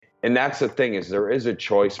And that's the thing, is there is a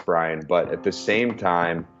choice, Brian, but at the same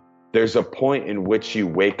time, there's a point in which you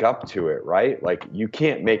wake up to it, right? Like you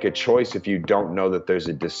can't make a choice if you don't know that there's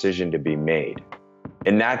a decision to be made.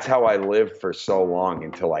 And that's how I lived for so long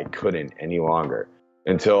until I couldn't any longer,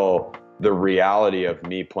 until the reality of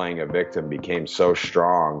me playing a victim became so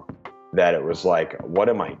strong that it was like, what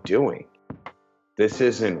am I doing? This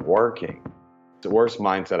isn't working. The worst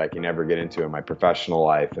mindset I can ever get into in my professional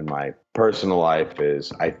life and my personal life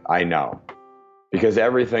is I know, because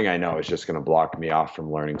everything I know is just going to block me off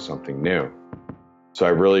from learning something new. So I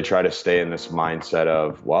really try to stay in this mindset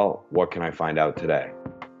of, well, what can I find out today?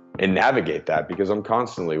 And navigate that, because I'm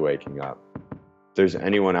constantly waking up. If there's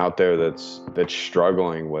anyone out there that's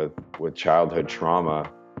struggling with childhood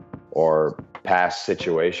trauma or past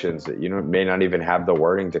situations that may not even have the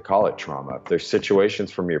wording to call it trauma. If there's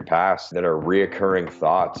situations from your past that are reoccurring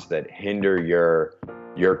thoughts that hinder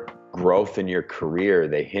your growth in your career,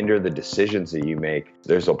 they hinder the decisions that you make.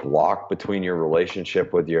 There's a block between your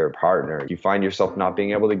relationship with your partner. You find yourself not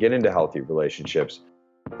being able to get into healthy relationships.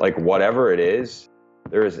 Like whatever it is,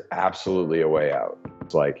 there is absolutely a way out.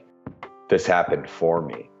 It's like, this happened for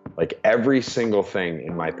me. Like every single thing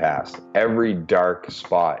in my past, every dark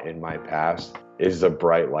spot in my past is the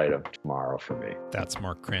bright light of tomorrow for me. That's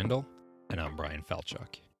Mark Crandall, and I'm Brian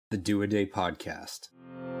Falchuk. The Do a Day podcast,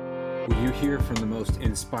 where you hear from the most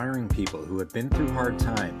inspiring people who have been through hard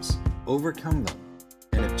times, overcome them,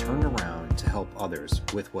 and have turned around to help others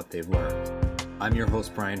with what they've learned. I'm your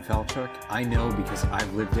host, Brian Falchuk. I know because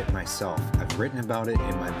I've lived it myself. I've written about it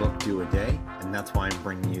in my book, Do a Day, and that's why I'm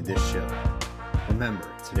bringing you this show. Remember,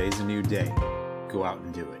 today's a new day. Go out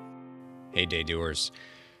and do it. Hey, day doers.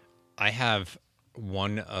 I have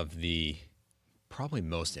one of the probably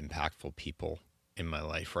most impactful people in my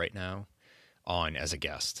life right now on as a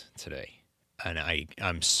guest today. And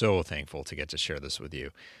I'm so thankful to get to share this with you.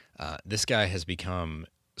 This guy has become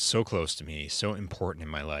so close to me, so important in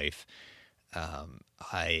my life. I'm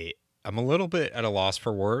a little bit at a loss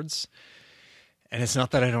for words. And it's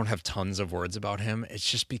not that I don't have tons of words about him.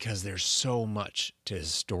 It's just because there's so much to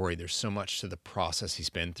his story. There's so much to the process he's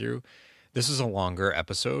been through. This is a longer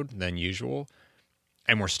episode than usual,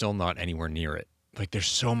 and we're still not anywhere near it. Like, there's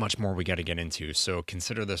so much more we got to get into. So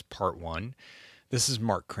consider this part one. This is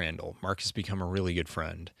Mark Crandall. Mark has become a really good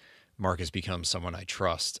friend. Mark has become someone I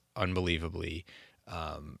trust unbelievably.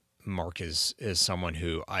 Mark is someone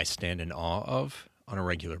who I stand in awe of on a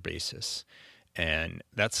regular basis. And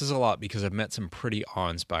that says a lot because I've met some pretty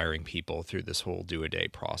awe-inspiring people through this whole Do-A-Day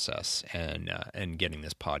process and getting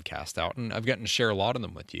this podcast out. And I've gotten to share a lot of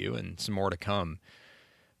them with you and some more to come.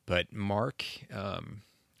 But Mark,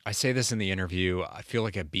 I say this in the interview, I feel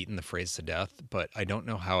like I've beaten the phrase to death, but I don't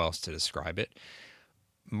know how else to describe it.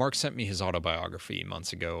 Mark sent me his autobiography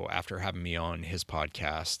months ago after having me on his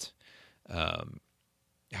podcast.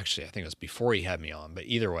 Actually, I think it was before he had me on, but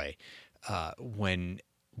either way, when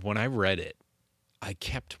I read it, I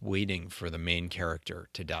kept waiting for the main character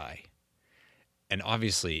to die. And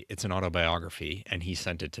obviously, it's an autobiography, and he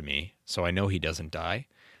sent it to me, so I know he doesn't die.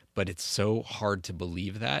 But it's so hard to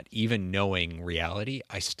believe that, even knowing reality,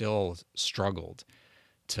 I still struggled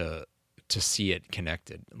to see it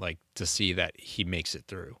connected, like to see that he makes it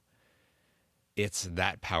through. It's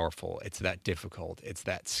that powerful. It's that difficult. It's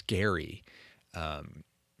that scary.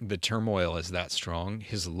 The turmoil is that strong.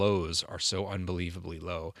 His lows are so unbelievably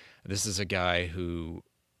low. This is a guy who,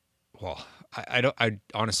 well, I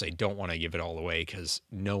honestly don't want to give it all away because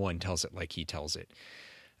no one tells it like he tells it.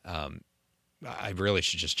 I really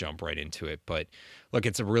should just jump right into it. But look,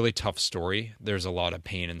 it's a really tough story. There's a lot of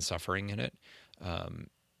pain and suffering in it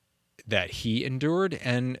that he endured,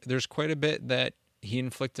 and there's quite a bit that he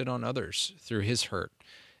inflicted on others through his hurt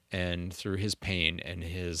and through his pain and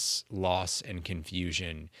his loss and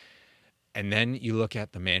confusion. And then you look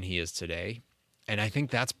at the man he is today, and I think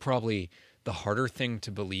that's probably the harder thing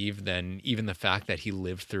to believe than even the fact that he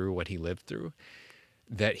lived through what he lived through,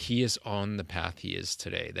 that he is on the path he is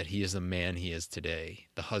today, that he is the man he is today,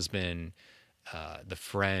 the husband, the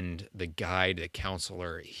friend, the guide, the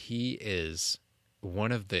counselor. He is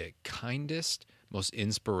one of the kindest, most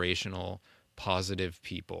inspirational, positive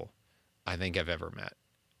people I think I've ever met.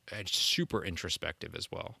 It's super introspective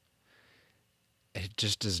as well. It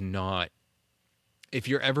just does not, if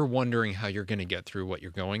you're ever wondering how you're going to get through what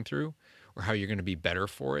you're going through or how you're going to be better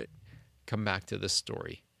for it, come back to this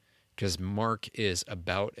story, because Mark is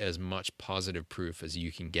about as much positive proof as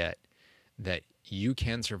you can get that you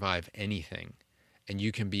can survive anything and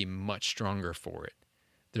you can be much stronger for it.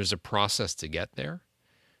 There's a process to get there,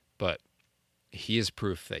 but he is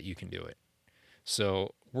proof that you can do it.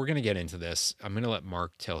 So we're going to get into this. I'm going to let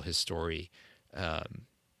Mark tell his story.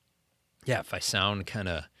 yeah, if I sound kind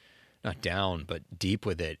of not down, but deep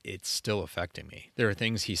with it, it's still affecting me. There are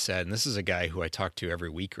things he said, and this is a guy who I talk to every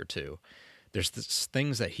week or two. There's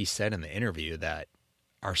things that he said in the interview that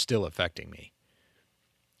are still affecting me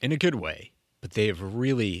in a good way, but they have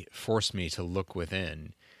really forced me to look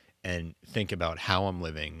within and think about how I'm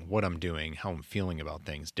living, what I'm doing, how I'm feeling about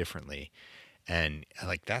things differently. And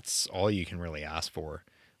like, that's all you can really ask for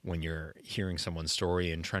when you're hearing someone's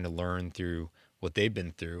story and trying to learn through what they've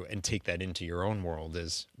been through and take that into your own world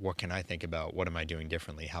is, what can I think about? What am I doing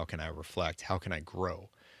differently? How can I reflect? How can I grow?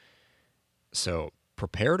 So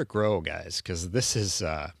prepare to grow, guys, because this is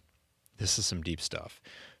some deep stuff.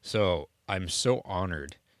 So I'm so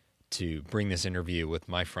honored to bring this interview with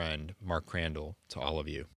my friend Mark Crandall to all of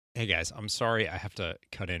you. Hey guys, I'm sorry I have to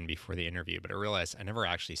cut in before the interview, but I realized I never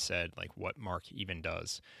actually said like what Mark even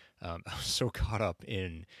does. I was so caught up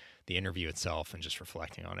in the interview itself and just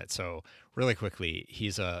reflecting on it. So really quickly,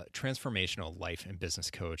 he's a transformational life and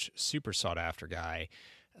business coach, super sought after guy.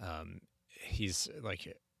 He's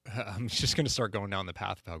like, I'm just going to start going down the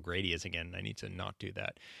path of how great he is again. I need to not do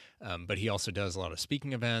that. But he also does a lot of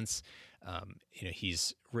speaking events.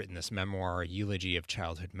 He's written this memoir, Eulogy of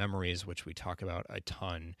Childhood Memories, which we talk about a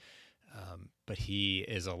ton. But he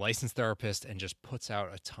is a licensed therapist and just puts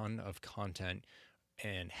out a ton of content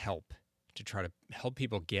and help to try to help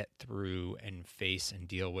people get through and face and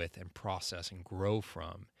deal with and process and grow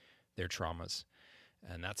from their traumas.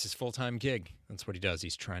 And that's his full-time gig. That's what he does.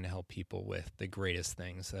 He's trying to help people with the greatest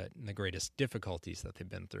things and the greatest difficulties that they've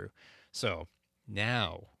been through. So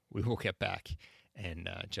now we will get back and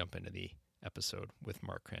jump into the episode with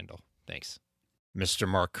Mark Crandall. Thanks. Mr.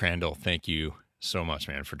 Mark Crandall, thank you so much,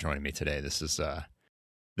 man, for joining me today. This is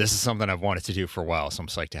something I've wanted to do for a while, so I'm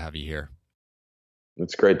psyched to have you here.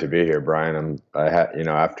 It's great to be here, Brian.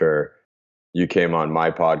 After you came on my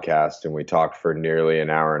podcast and we talked for nearly an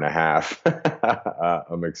hour and a half,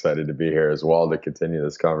 I'm excited to be here as well to continue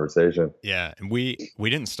this conversation. Yeah, and we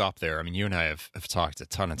didn't stop there. I mean, you and I have talked a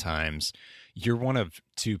ton of times. You're one of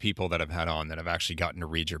two people that I've had on that I've actually gotten to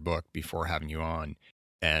read your book before having you on.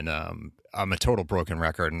 And I'm a total broken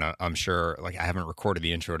record, and I'm sure, like, I haven't recorded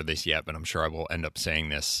the intro to this yet, but I'm sure I will end up saying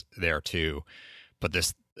this there too. But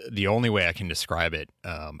the only way I can describe it,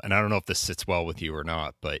 and I don't know if this sits well with you or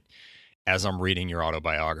not, but as I'm reading your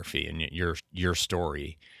autobiography and your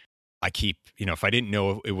story, I keep, if I didn't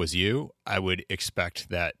know it was you, I would expect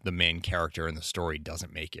that the main character in the story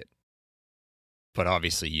doesn't make it. But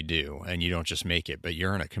obviously you do, and you don't just make it, but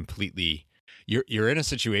you're in you're in a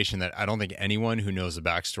situation that I don't think anyone who knows the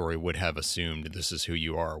backstory would have assumed this is who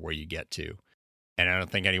you are, where you get to. And I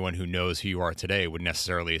don't think anyone who knows who you are today would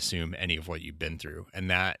necessarily assume any of what you've been through.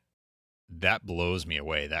 And that blows me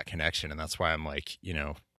away, that connection. And that's why I'm like,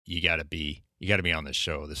 you gotta be on this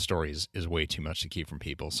show. This story is way too much to keep from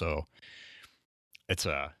people. So it's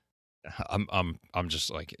I'm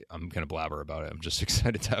just like, I'm going to blabber about it. I'm just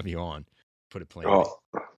excited to have you on. Put it plainly.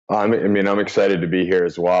 I'm excited to be here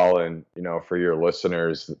as well. And, for your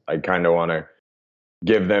listeners, I kind of want to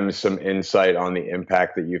give them some insight on the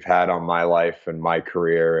impact that you've had on my life and my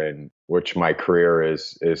career, and which my career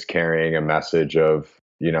is carrying a message of,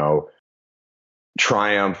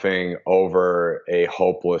 triumphing over a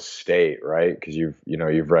hopeless state, right? Because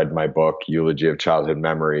you've read my book, Eulogy of Childhood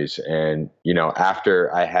Memories. And,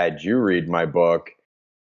 after I had you read my book,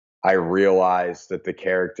 I realized that the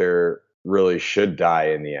character really should die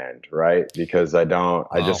in the end, right? Because I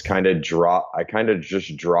just kind of drop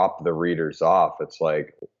the readers off. It's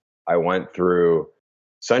like I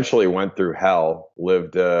essentially went through hell,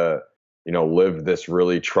 lived this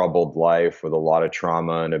really troubled life with a lot of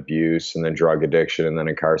trauma and abuse, and then drug addiction, and then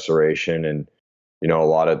incarceration, and a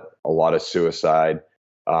lot of suicide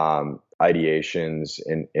ideations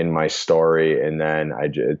in my story. And then I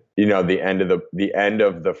just, the end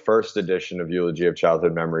of the first edition of Eulogy of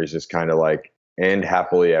Childhood Memories is kind of like, and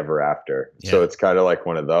happily ever after. Yeah. So it's kind of like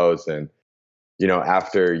one of those. And,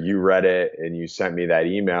 after you read it and you sent me that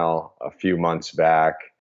email a few months back,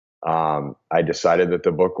 I decided that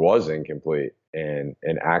the book was incomplete. And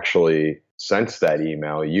actually, since that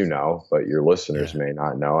email, but your listeners may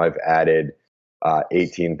not know, I've added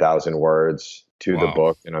 18,000 words to the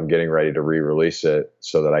book, and I'm getting ready to re-release it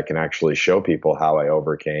so that I can actually show people how I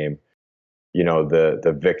overcame,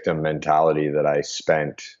 the victim mentality that I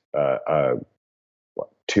spent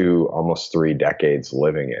 2, almost 3 decades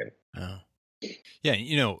living in. Oh.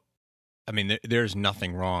 Yeah, there's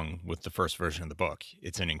nothing wrong with the first version of the book.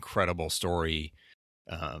 It's an incredible story.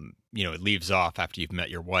 It leaves off after you've met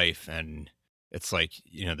your wife, and it's like,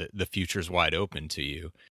 the future's wide open to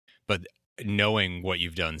you. But knowing what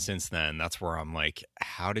you've done since then, that's where I'm like,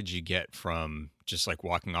 how did you get from just like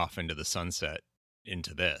walking off into the sunset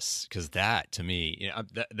into this? Because that, to me, you know,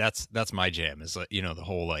 that's my jam, is, you know, the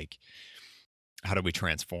whole like, how do we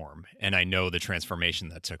transform? And I know the transformation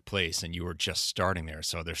that took place, and you were just starting there,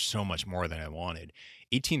 so there's so much more than I wanted.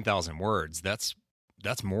 18,000 words, that's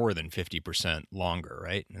more than 50% longer,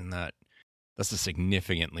 right? And that's a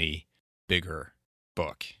significantly bigger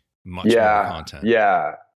book, much more content.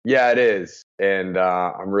 Yeah, it is. And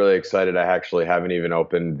I'm really excited. I actually haven't even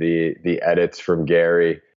opened the edits from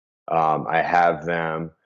Gary. I have them,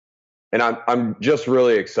 and I'm just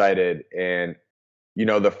really excited. And you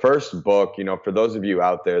know, the first book, you know, for those of you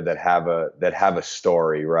out there that have a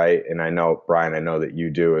story, right? And I know, Brian, I know that you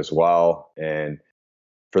do as well. And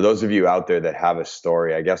for those of you out there that have a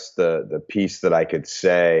story, I guess the piece that I could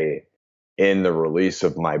say in the release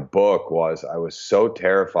of my book was, I was so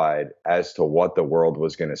terrified as to what the world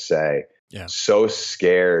was going to say. Yeah. So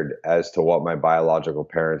scared as to what my biological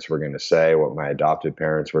parents were going to say, what my adopted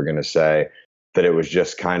parents were going to say, that it was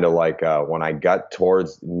just kind of like, when I got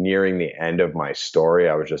towards nearing the end of my story,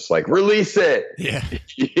 I was just like, release it. Yeah.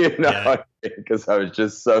 You know, because I was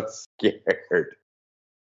just so scared.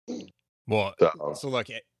 Well, so look,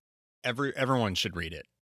 everyone should read it.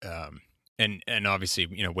 And obviously,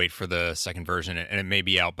 you know, wait for the second version, and it may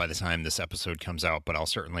be out by the time this episode comes out, but I'll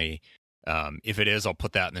certainly, if it is, I'll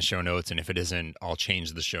put that in the show notes. And if it isn't, I'll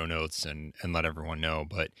change the show notes and let everyone know.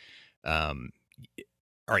 But,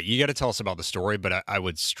 all right, you got to tell us about the story, but I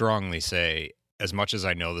would strongly say, as much as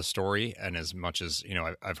I know the story and as much as, you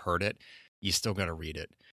know, I've heard it, you still got to read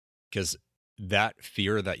it, because that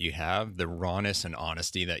fear that you have, the rawness and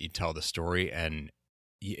honesty that you tell the story, and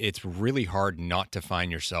it's really hard not to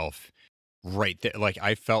find yourself right there. Like,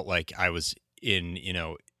 I felt like I was in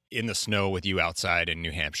the snow with you outside in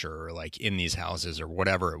New Hampshire, or like in these houses or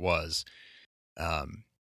whatever it was.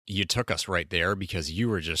 You took us right there because you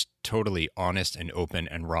were just totally honest and open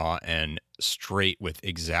and raw and straight with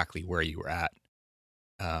exactly where you were at.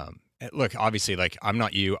 Look, obviously, like, I'm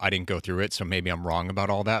not you. I didn't go through it, so maybe I'm wrong about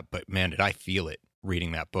all that. But man, did I feel it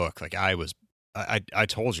reading that book. Like, I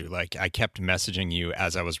told you, like, I kept messaging you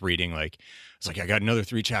as I was reading. Like, it's like, I got another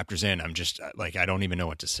 3 chapters in. I'm just like, I don't even know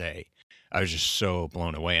what to say. I was just so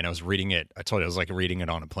blown away. And I was reading it. I told you, I was like reading it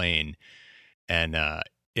on a plane. And, I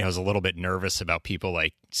was a little bit nervous about people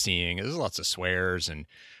like seeing, there's lots of swears and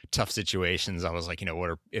tough situations. I was like, you know,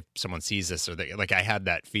 what if someone sees this, or they, like, I had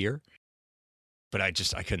that fear, but I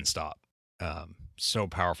couldn't stop. So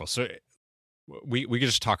powerful. So we could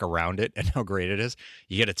just talk around it and how great it is.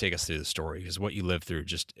 You got to take us through the story, because what you lived through,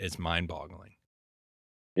 just, it's mind boggling.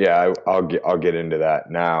 Yeah, I'll get into that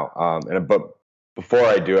now. But before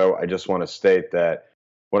I do, I just want to state that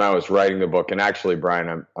when I was writing the book, and actually,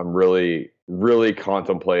 Brian, I'm really, really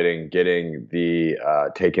contemplating getting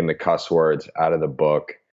taking the cuss words out of the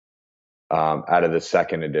book, out of the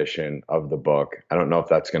second edition of the book. I don't know if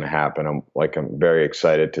that's going to happen. I'm very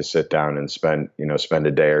excited to sit down and spend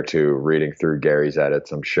a day or two reading through Gary's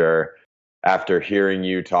edits. I'm sure after hearing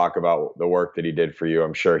you talk about the work that he did for you,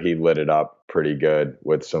 I'm sure he lit it up pretty good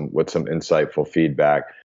with some insightful feedback.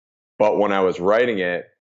 But when I was writing it,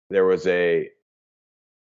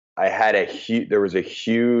 I had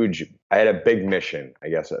a big mission, I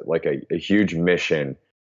guess, like a huge mission,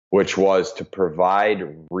 which was to provide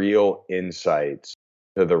real insights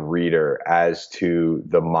to the reader as to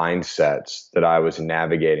the mindsets that I was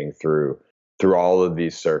navigating through all of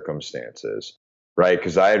these circumstances, right?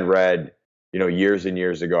 Because I had read, years and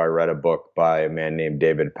years ago, I read a book by a man named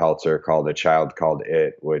David Peltzer called A Child Called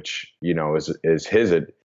It, which, is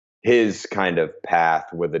his kind of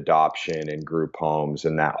path with adoption and group homes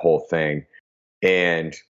and that whole thing.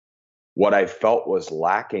 And what I felt was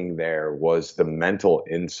lacking there was the mental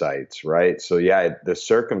insights, right? So yeah, the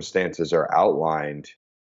circumstances are outlined,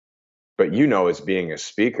 but as being a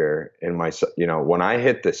speaker in when I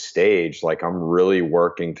hit the stage, like, I'm really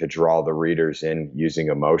working to draw the readers in using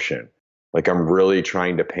emotion. Like, I'm really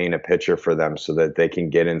trying to paint a picture for them so that they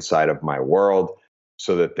can get inside of my world,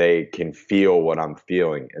 so that they can feel what I'm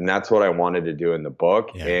feeling. And that's what I wanted to do in the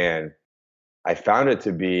book. Yeah. And I found it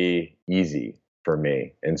to be easy for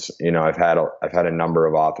me. And, I've had a number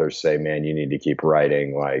of authors say, man, you need to keep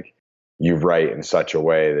writing. Like, you write in such a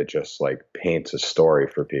way that just like paints a story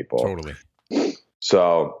for people. Totally.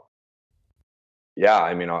 So yeah,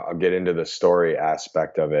 I mean, I'll get into the story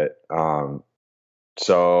aspect of it.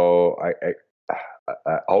 So I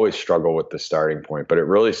always struggle with the starting point, but it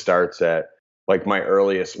really starts at like my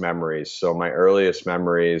earliest memories. So my earliest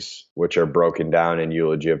memories, which are broken down in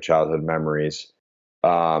Eulogy of Childhood Memories,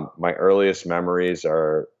 my earliest memories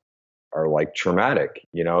are like traumatic.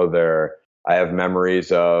 I have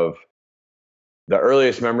memories of the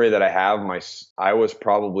earliest memory that I have. I was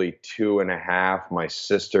probably 2.5. My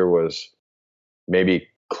sister was maybe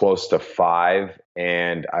close to 5.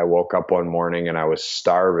 And I woke up one morning and I was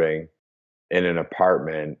starving in an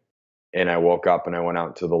apartment. And I woke up and I went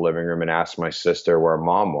out to the living room and asked my sister where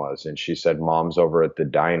mom was. And she said, mom's over at the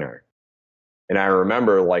diner. And I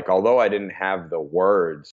remember, like, although I didn't have the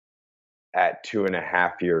words at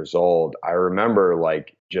 2.5 years old, I remember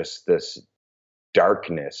like just this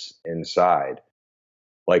darkness inside,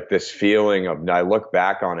 like this feeling of, I look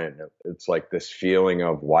back on it, and it's like this feeling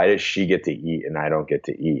of, why does she get to eat and I don't get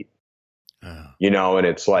to eat? And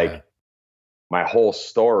it's like, Yeah. my whole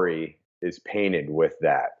story is painted with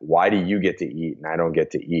that. Why do you get to eat and I don't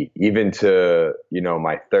get to eat? Even to,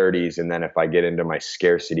 my 30s. And then if I get into my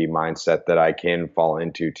scarcity mindset that I can fall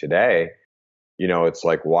into today, it's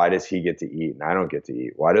like, why does he get to eat and I don't get to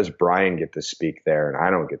eat? Why does Brian get to speak there and I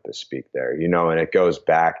don't get to speak there? And it goes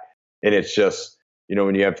back, and it's just,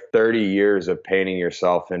 when you have 30 years of painting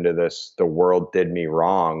yourself into this, the world did me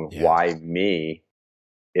wrong. Yeah. Why me?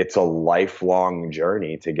 It's a lifelong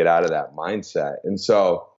journey to get out of that mindset. And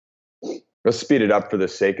so let's speed it up for the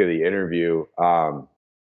sake of the interview.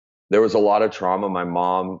 There was a lot of trauma. My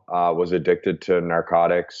mom was addicted to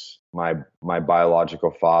narcotics. My biological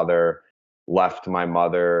father left my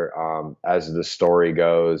mother. As the story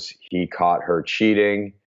goes, he caught her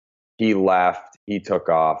cheating. He left. He took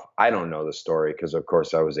off. I don't know the story because, of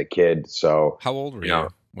course, I was a kid. So How old were you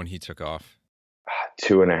when he took off?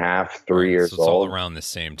 2.5, 3 years so it's old. all around the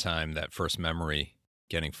same time that first memory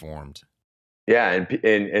getting formed. Yeah,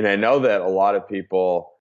 and I know that a lot of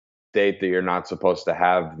people state that you're not supposed to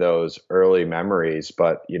have those early memories,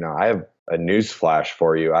 but I have a news flash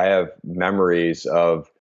for you. I have memories of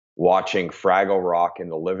watching Fraggle Rock in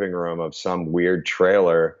the living room of some weird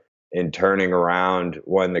trailer and turning around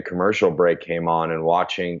when the commercial break came on and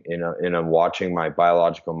watching watching my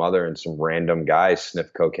biological mother and some random guys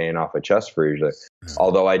sniff cocaine off a chest freezer.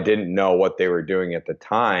 Although I didn't know what they were doing at the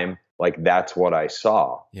time, like that's what I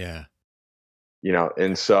saw. Yeah.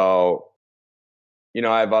 And so,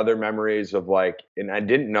 I have other memories of like, and I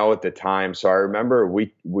didn't know at the time. So I remember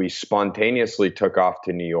we spontaneously took off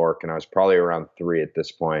to New York, and I was probably around 3 at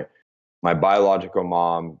this point. My biological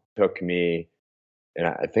mom took me, and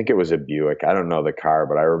I think it was a Buick. I don't know the car,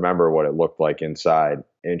 but I remember what it looked like inside.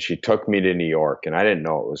 And she took me to New York, and I didn't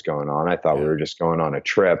know what was going on. I thought we were just going on a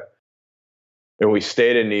trip. And we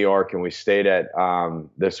stayed in New York, and we stayed at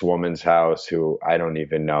this woman's house who I don't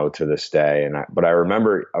even know to this day. But I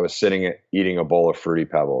remember I was sitting eating a bowl of Fruity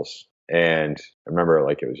Pebbles, and I remember it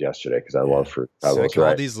like it was yesterday because I love Fruity Pebbles. So like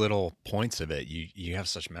right? all these little points of it, you have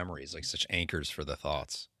such memories, like such anchors for the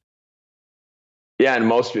thoughts. Yeah, and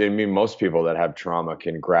most people that have trauma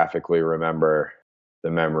can graphically remember the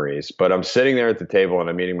memories. But I'm sitting there at the table and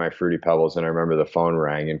I'm eating my Fruity Pebbles, and I remember the phone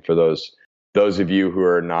rang. And for those of you who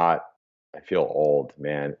are not, I feel old,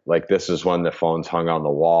 man. Like this is when the phones hung on the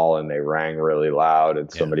wall and they rang really loud,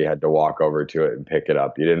 and somebody had to walk over to it and pick it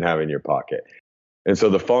up. You didn't have it in your pocket. And so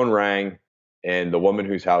the phone rang, and the woman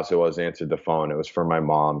whose house it was answered the phone. It was from my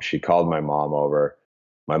mom. She called my mom over.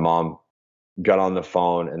 My mom got on the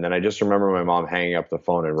phone, and then I just remember my mom hanging up the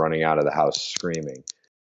phone and running out of the house screaming.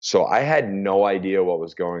 So I had no idea what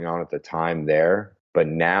was going on at the time there. But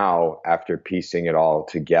now, after piecing it all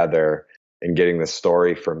together and getting the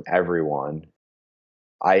story from everyone,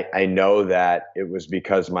 I know that it was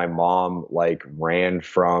because my mom like ran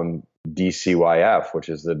from DCYF, which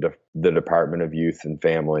is the Department of Youth and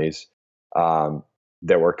Families, that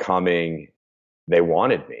were coming. They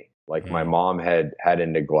wanted me. Like my mom had a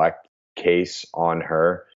neglect case on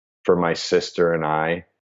her for my sister and I.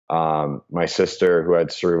 My sister, who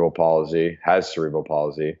has cerebral palsy,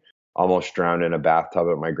 almost drowned in a bathtub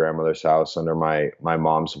at my grandmother's house under my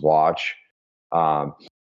mom's watch.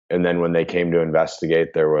 And then when they came to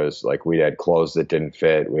investigate, there was like, we had clothes that didn't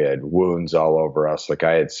fit. We had wounds all over us. Like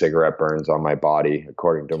I had cigarette burns on my body,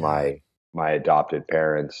 according to my adopted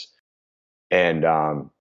parents. And,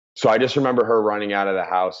 so I just remember her running out of the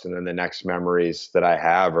house. And then the next memories that I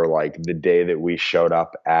have are like the day that we showed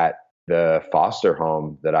up at the foster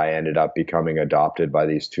home that I ended up becoming adopted by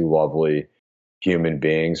these two lovely human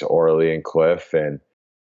beings, Orly and Cliff. And,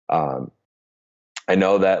 I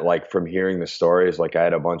know that like from hearing the stories, like I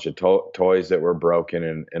had a bunch of toys that were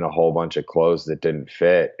broken and a whole bunch of clothes that didn't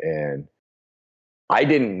fit. And I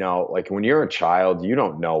didn't know, like when you're a child, you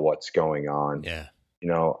don't know what's going on. Yeah.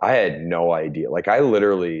 I had no idea. Like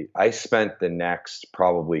I spent the next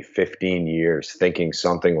probably 15 years thinking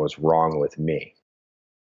something was wrong with me.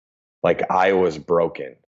 Like I was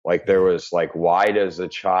broken. Like there was like, why does a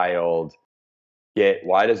child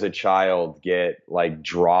why does a child get like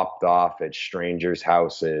dropped off at strangers'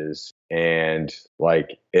 houses and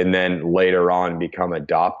then later on become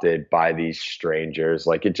adopted by these strangers?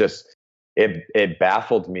 Like it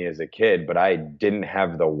baffled me as a kid, but I didn't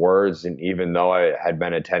have the words. And even though I had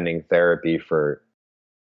been attending therapy for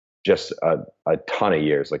just a ton of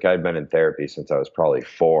years, like I'd been in therapy since I was probably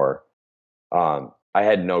 4, I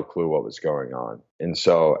had no clue what was going on. And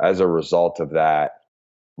so as a result of that,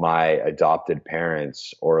 my adopted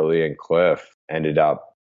parents, Orly and Cliff, ended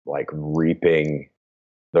up like reaping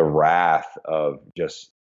the wrath of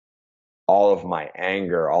just all of my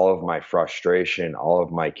anger, all of my frustration, all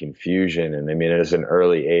of my confusion. And I mean, at an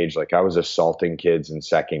early age, like I was assaulting kids in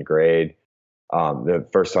 2nd grade. The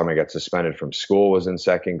first time I got suspended from school was in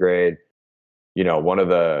 2nd grade. You know, one of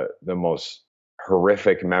the most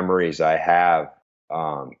horrific memories I have,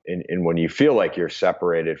 and when you feel like you're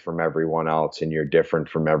separated from everyone else and you're different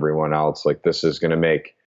from everyone else, like this is going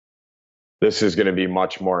to be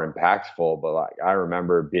much more impactful. But like I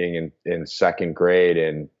remember being in 2nd grade,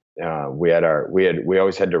 and we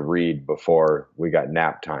always had to read before we got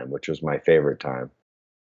nap time, which was my favorite time.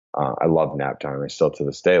 I love nap time. I still to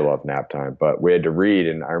this day love nap time. But we had to read,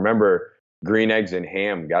 and I remember Green Eggs and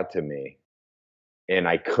Ham got to me, and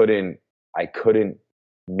I couldn't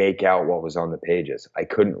make out what was on the pages. I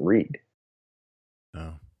couldn't read.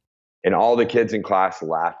 Oh. And all the kids in class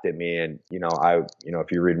laughed at me. And,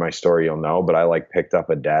 if you read my story, you'll know, but I like picked up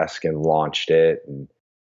a desk and launched it and,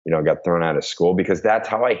 got thrown out of school because that's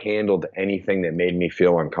how I handled anything that made me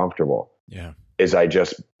feel uncomfortable. Yeah. Is I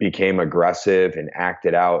just became aggressive and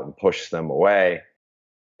acted out and pushed them away.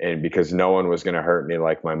 And because no one was going to hurt me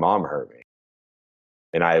like my mom hurt me.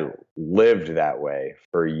 And I lived that way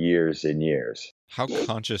for years and years. How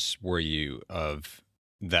conscious were you of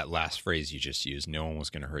that last phrase you just used? No one was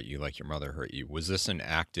going to hurt you like your mother hurt you. Was this an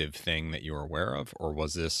active thing that you were aware of, or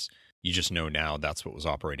was this, you just know now that's what was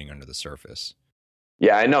operating under the surface?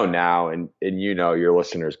 Yeah, I know now, and your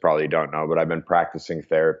listeners probably don't know, but I've been practicing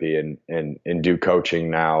therapy and do coaching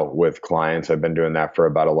now with clients. I've been doing that for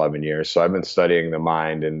about 11 years. So I've been studying the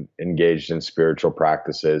mind and engaged in spiritual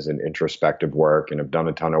practices and introspective work, and have done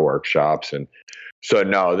a ton of workshops. And so,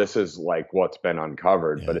 no, this is like what's been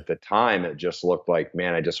uncovered. Yeah. But at the time, it just looked like,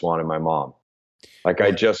 man, I just wanted my mom. I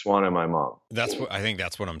just wanted my mom. I think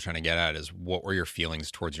that's what I'm trying to get at is what were your feelings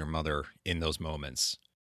towards your mother in those moments?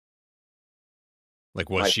 Like,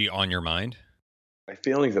 was she on your mind? My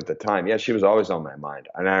feelings at the time, yeah, she was always on my mind.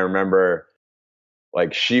 And I remember,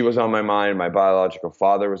 like, she was on my mind. My biological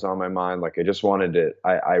father was on my mind. Like,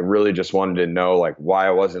 I really just wanted to know, like, why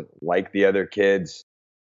I wasn't like the other kids,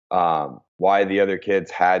 why the other kids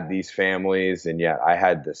had these families, and yet I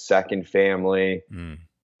had the second family. And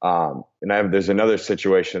there's another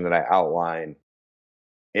situation that I outline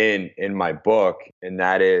in my book, and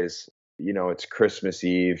that is, it's Christmas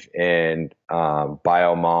Eve, and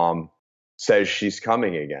bio mom says she's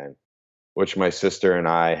coming again, which my sister and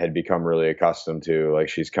I had become really accustomed to. Like,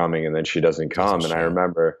 she's coming, and then she doesn't come. And I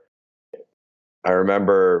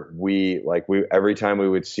remember we every time we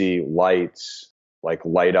would see lights like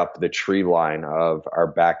light up the tree line of our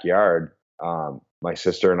backyard, my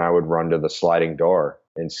sister and I would run to the sliding door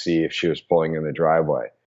and see if she was pulling in the driveway,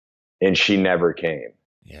 and she never came.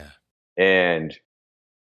 Yeah. And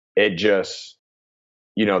it just,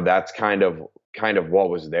 that's kind of what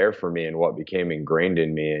was there for me and what became ingrained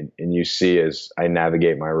in me. And you see, as I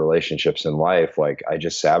navigate my relationships in life, like I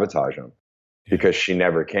just sabotage them because she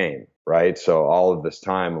never came. Right. So all of this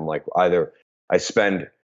time, I'm like, either I spend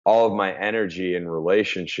all of my energy in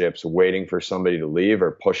relationships waiting for somebody to leave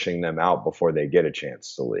or pushing them out before they get a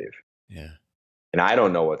chance to leave. Yeah. And I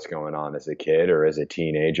don't know what's going on as a kid or as a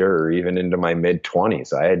teenager or even into my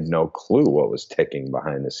mid-20s. I had no clue what was ticking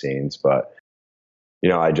behind the scenes, but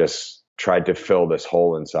I just tried to fill this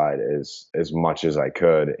hole inside as much as I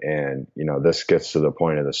could. And this gets to the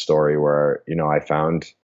point of the story where I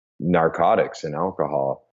found narcotics and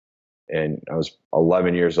alcohol, and I was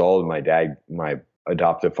 11 years old. My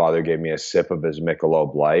adoptive father, gave me a sip of his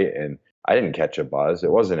Michelob Light, and I didn't catch a buzz.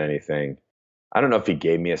 It wasn't anything. I don't know if he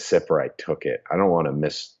gave me a sip or I took it. I don't want to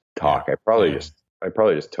mistalk. I probably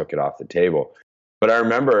just took it off the table. But I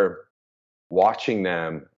remember watching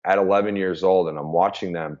them at 11 years old, and I'm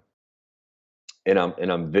watching them, and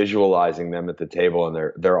I'm visualizing them at the table,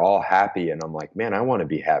 and they're all happy, and I'm like, man, I want to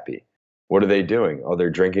be happy. What are they doing? Oh, they're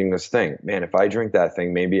drinking this thing. Man, if I drink that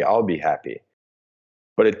thing, maybe I'll be happy.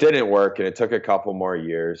 But it didn't work, and it took a couple more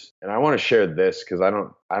years. And I want to share this because I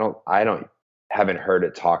haven't heard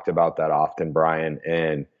it talked about that often, Brian.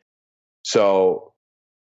 And so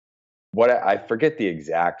I forget the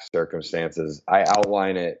exact circumstances. I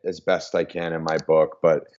outline it as best I can in my book,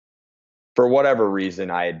 but for whatever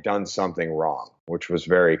reason, I had done something wrong, which was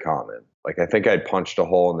very common. Like I think I'd punched a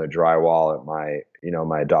hole in the drywall at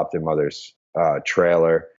my adopted mother's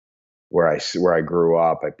trailer where I grew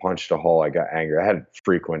up. I punched a hole. I got angry. I had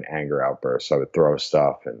frequent anger outbursts. I would throw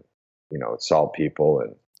stuff and assault people.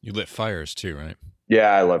 And you lit fires too, right?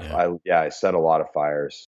 Yeah, I set a lot of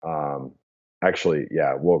fires. Actually,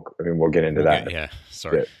 yeah, we'll get into that.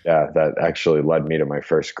 Sorry. Yeah, that actually led me to my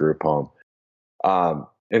first group home.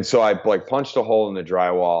 And so I punched a hole in the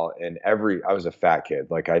drywall, and I was a fat kid.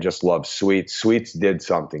 Like I just loved sweets. Sweets did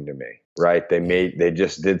something to me, right? They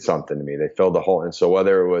just did something to me. They filled the hole. And so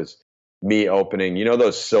whether it was me opening,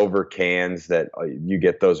 those silver cans that you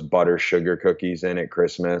get those butter sugar cookies in at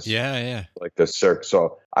Christmas. Yeah. Like the circ.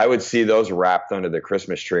 So I would see those wrapped under the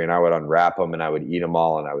Christmas tree, and I would unwrap them and I would eat them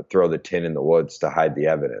all, and I would throw the tin in the woods to hide the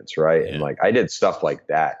evidence. Right. Yeah. And I did stuff like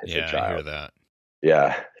that as a child. I hear that.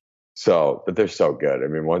 Yeah. So, but they're so good. I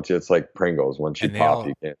mean, it's like Pringles. Once you pop,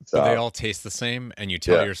 you can't stop. They all taste the same, and you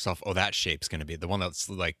tell yourself, "Oh, that shape's going to be the one that's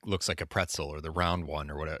looks like a pretzel, or the round one,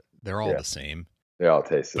 or whatever." They're all the same. They all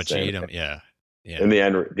taste the same. But you eat them, yeah. And the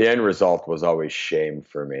end result was always shame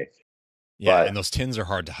for me. Yeah, and those tins are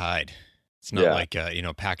hard to hide. It's not like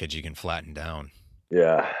a package you can flatten down.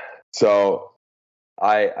 Yeah. So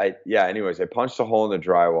anyways, I punched a hole in the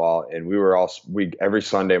drywall, and every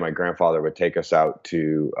Sunday my grandfather would take us out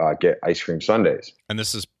to get ice cream sundaes. And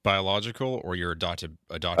this is biological or your adopted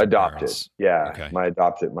parents? Yeah. Okay. My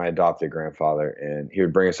adopted grandfather, and he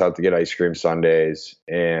would bring us out to get ice cream sundaes,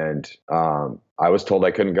 and I was told I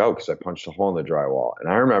couldn't go because I punched a hole in the drywall. And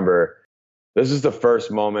I remember this is the first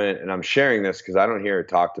moment, and I'm sharing this because I don't hear it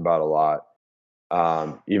talked about a lot.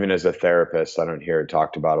 Even as a therapist, I don't hear it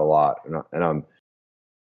talked about a lot.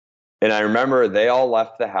 And I remember they all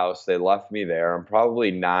left the house. They left me there. I'm probably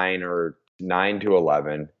 9 to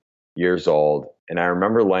 11 years old. And I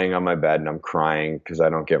remember laying on my bed and I'm crying because I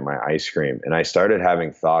don't get my ice cream. And I started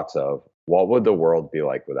having thoughts of, what would the world be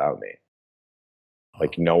like without me?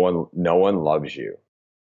 Like no one loves you.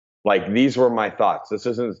 Like these were my thoughts. This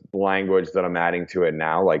isn't language that I'm adding to it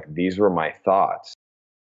now. Like these were my thoughts.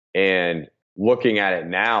 And looking at it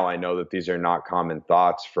now, I know that these are not common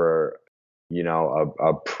thoughts for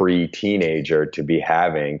a pre-teenager to be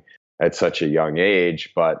having at such a young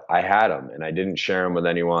age, but I had them and I didn't share them with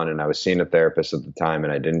anyone. And I was seeing a therapist at the time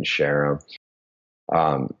and I didn't share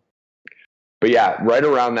them. But yeah, right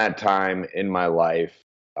around that time in my life,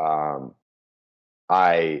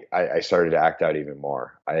 I started to act out even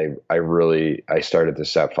more. I started to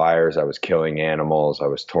set fires. I was killing animals. I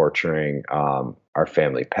was torturing, our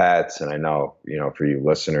family pets. And I know, for you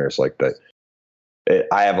listeners,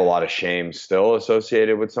 I have a lot of shame still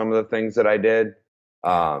associated with some of the things that I did.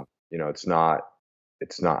 It's not,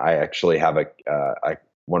 I actually have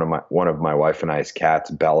one of my wife and I's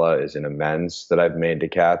cats, Bella, is an amends that I've made to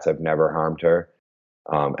cats. I've never harmed her.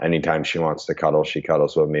 Anytime she wants to cuddle, she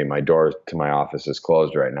cuddles with me. My door to my office is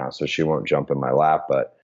closed right now, so she won't jump in my lap,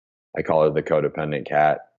 but I call her the codependent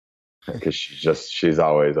cat because she's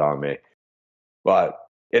always on me. But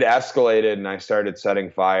it escalated and I started setting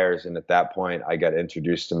fires. And at that point I got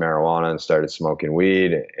introduced to marijuana and started smoking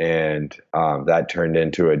weed. And that turned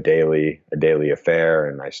into a daily affair.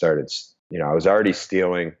 And I started, I was already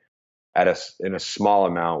stealing in a small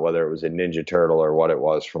amount, whether it was a Ninja Turtle or what it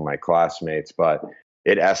was from my classmates, but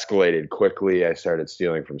it escalated quickly. I started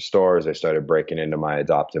stealing from stores. I started breaking into my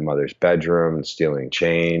adopted mother's bedroom and stealing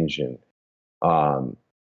change and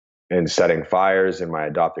setting fires. And my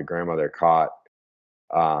adopted grandmother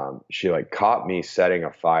she caught me setting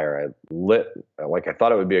a fire. I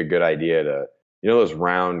thought it would be a good idea to, those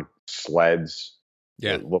round sleds,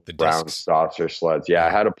 the round saucer sleds. Yeah, I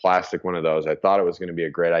had a plastic one of those. I thought it was going to be a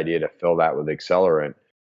great idea to fill that with accelerant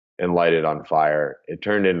and light it on fire. It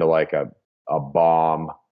turned into a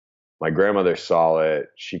bomb. My grandmother saw it.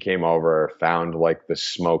 She came over, found the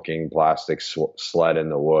smoking plastic sled in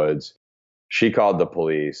the woods. She called the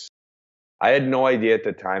police. I had no idea at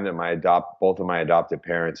the time that both of my adopted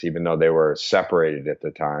parents, even though they were separated at the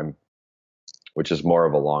time, which is more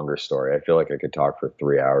of a longer story. I feel like I could talk for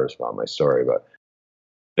 3 hours about my story, but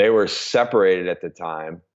they were separated at the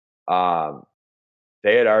time.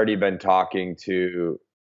 They had already been talking to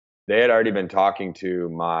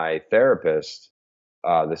my therapist,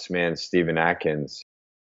 this man, Stephen Atkins,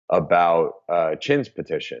 about a CHINS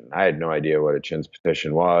petition. I had no idea what a CHINS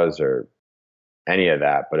petition was or any of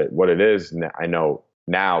that, but what it is, I know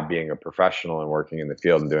now, being a professional and working in the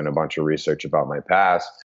field and doing a bunch of research about my past,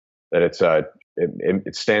 that it's a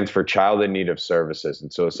it stands for Child in Need of Services.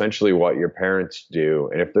 And so essentially what your parents do,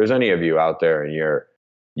 and if there's any of you out there and you're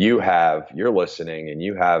listening and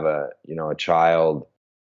you have a child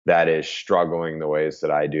that is struggling the ways that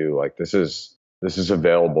I do, like this is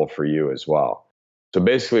available for you as well. So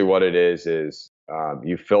basically what it is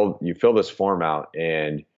you fill this form out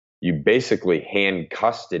and you basically hand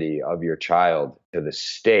custody of your child to the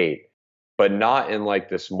state, but not in like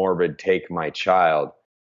this morbid take my child.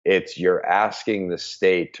 It's you're asking the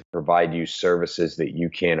state to provide you services that you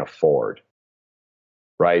can't afford.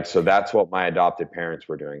 Right. So that's what my adopted parents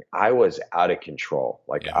were doing. I was out of control.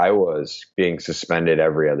 Like I was being suspended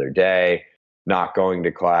every other day, not going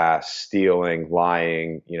to class, stealing,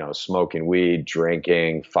 lying, smoking weed,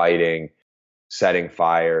 drinking, fighting, setting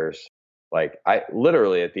fires. Like I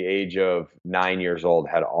literally at the age of 9 years old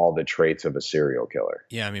had all the traits of a serial killer.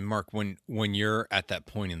 Yeah. I mean, Mark, when you're at that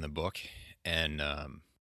point in the book and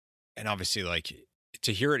obviously like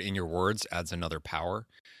to hear it in your words adds another power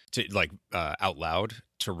to like out loud,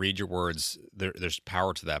 to read your words. There's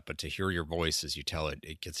power to that, but to hear your voice as you tell it,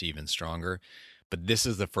 it gets even stronger. But this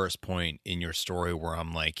is the first point in your story where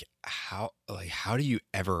I'm like, how do you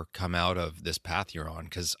ever come out of this path you're on?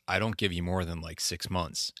 Because I don't give you more than like 6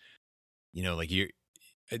 months.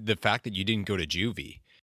 The fact that you didn't go to juvie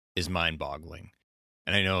is mind boggling.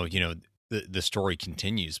 And I know, the story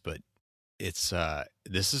continues, but it's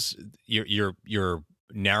this is you're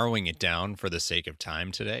narrowing it down for the sake of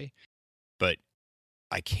time today, but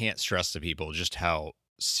I can't stress to people just how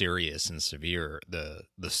serious and severe the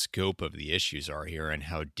scope of the issues are here and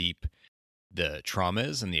how deep the trauma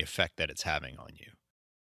is and the effect that it's having on you.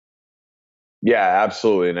 Yeah,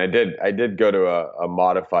 absolutely. And I did go to a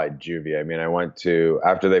modified juvie. I mean, I went to,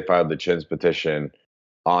 after they filed the Chins petition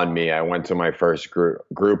on me, I went to my first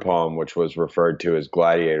group home, which was referred to as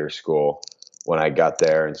Gladiator School when I got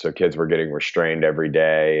there. And so kids were getting restrained every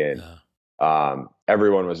day. And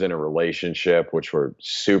everyone was in a relationship, which were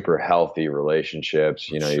super healthy relationships.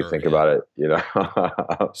 You think about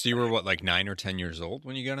it, So you were what, like 9 or 10 years old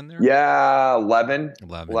when you got in there? Yeah, 11.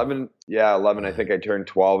 11. Yeah, 11. I think I turned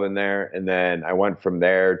 12 in there. And then I went from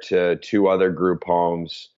there to 2 other group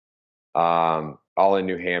homes, all in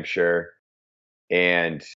New Hampshire.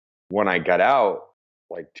 And when I got out,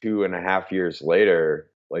 like 2.5 years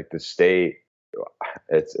later, like the state,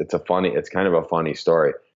 it's kind of a funny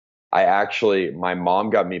story. My mom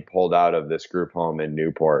got me pulled out of this group home in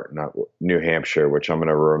Newport, New Hampshire, which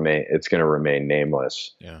it's going to remain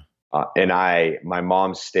nameless. Yeah. My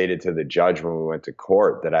mom stated to the judge when we went to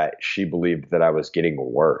court that she believed that I was getting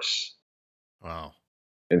worse. Wow.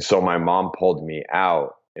 And so my mom pulled me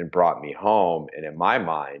out and brought me home. And in my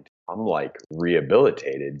mind, I'm like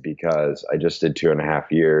rehabilitated because I just did 2.5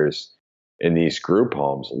 years in these group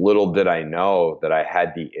homes. Little did I know that I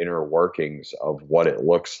had the inner workings of what it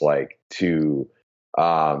looks like to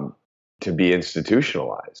be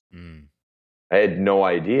institutionalized. I had no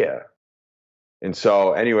idea. And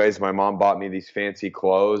so anyways, my mom bought me these fancy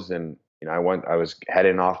clothes and I was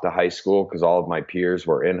heading off to high school because all of my peers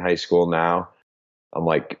were in high school now. I'm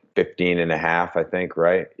like 15 and a half, I think,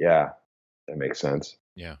 right? Yeah, that makes sense.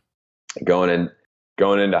 Yeah. Going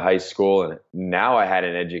into high school, and now I had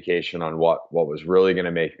an education on what was really going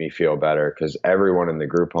to make me feel better, because everyone in the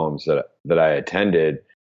group homes that I attended,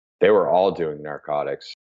 they were all doing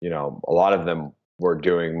narcotics. A lot of them were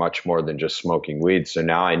doing much more than just smoking weed. So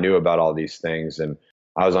now I knew about all these things, and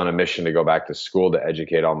I was on a mission to go back to school to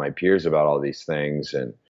educate all my peers about all these things.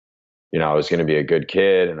 And I was going to be a good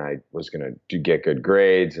kid, and I was going to get good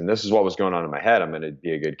grades. And this is what was going on in my head. I'm going to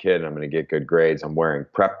be a good kid, and I'm going to get good grades. I'm wearing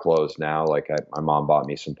prep clothes now. Like my mom bought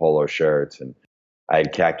me some polo shirts, and I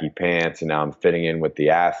had khaki pants, and now I'm fitting in with the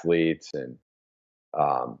athletes. And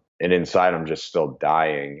inside I'm just still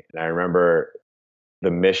dying. And I remember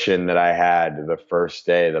the mission that I had the first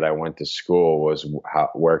day that I went to school was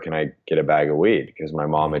where can I get a bag of weed? Because my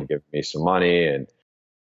mom had given me some money, and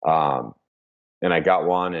I got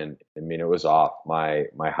one, and I mean, it was off my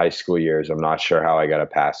high school years. I'm not sure how I got a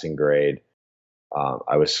passing grade.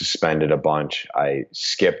 I was suspended a bunch. I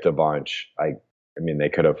skipped a bunch. I mean, they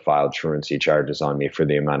could have filed truancy charges on me for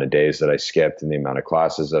the amount of days that I skipped and the amount of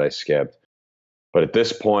classes that I skipped. But at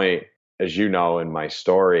this point, as you know, in my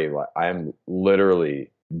story, I'm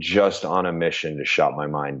literally just on a mission to shut my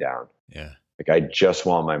mind down. Yeah. Like I just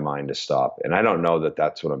want my mind to stop. And I don't know that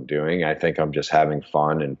that's what I'm doing. I think I'm just having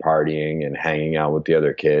fun and partying and hanging out with the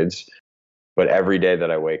other kids. But every day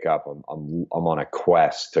that I wake up, I'm on a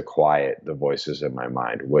quest to quiet the voices in my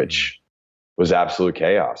mind, which was absolute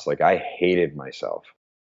chaos. Like I hated myself.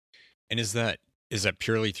 And is that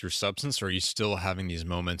purely through substance, or are you still having these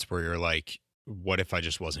moments where you're like, what if I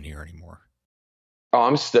just wasn't here anymore? Oh,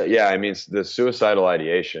 I'm still, yeah. I mean, the suicidal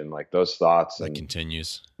ideation, like those thoughts, That and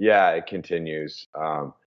continues. yeah, it continues.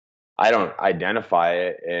 I don't identify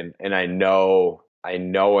it, and I know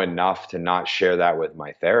enough to not share that with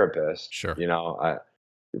my therapist. Sure.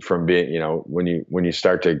 From being, when you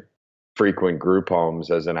start to frequent group homes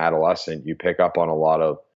as an adolescent, you pick up on a lot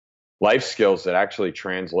of life skills that actually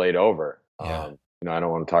translate over. Yeah. I don't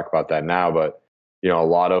want to talk about that now, but a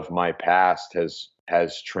lot of my past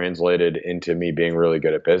has translated into me being really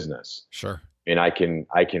good at business. Sure. And I can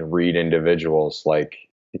read individuals like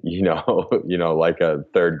like a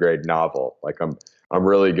third grade novel. Like I'm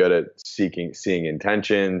really good at seeing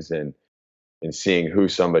intentions and seeing who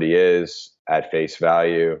somebody is at face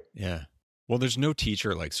value. Yeah. Well, there's no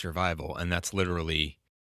teacher like survival, and that's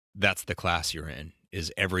the class you're in.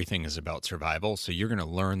 Is everything is about survival, so you're going to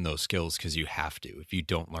learn those skills because you have to. If you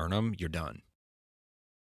don't learn them, you're done.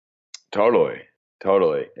 Totally,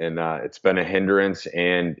 and it's been a hindrance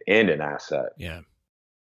and an asset. Yeah.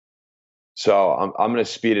 So I'm going to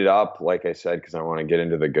speed it up, like I said, because I want to get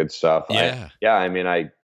into the good stuff. Yeah. I mean,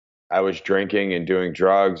 I was drinking and doing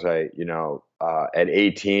drugs. At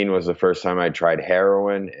 18 was the first time I tried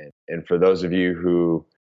heroin. And for those of you who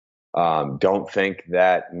don't think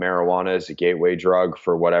that marijuana is a gateway drug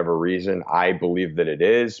for whatever reason, I believe that it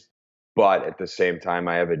is. But at the same time,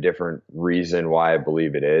 I have a different reason why I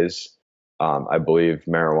believe it is. I believe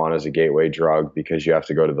marijuana is a gateway drug because you have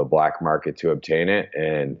to go to the black market to obtain it.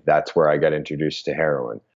 And that's where I got introduced to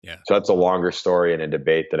heroin. Yeah. So that's a longer story and a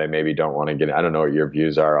debate that I maybe don't want to get. I don't know what your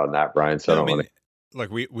views are on that, Brian. So I don't want to. Like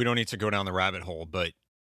we don't need to go down the rabbit hole, but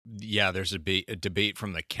yeah, there's a debate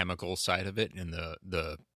from the chemical side of it and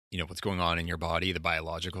the what's going on in your body, the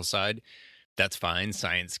biological side. That's fine.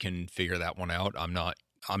 Science can figure that one out. I'm not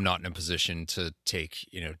in a position to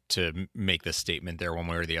to make this statement there one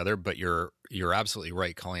way or the other, but you're absolutely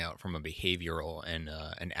right. Calling out from a behavioral and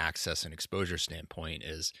an access and exposure standpoint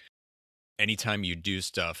is anytime you do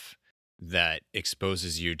stuff that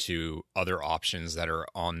exposes you to other options that are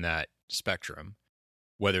on that spectrum,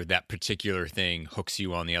 whether that particular thing hooks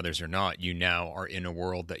you on the others or not, you now are in a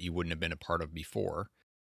world that you wouldn't have been a part of before.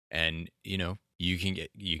 And, you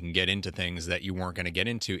can get into things that you weren't going to get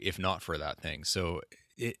into if not for that thing. So,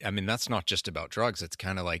 that's not just about drugs. It's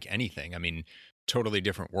kind of like anything. I mean, totally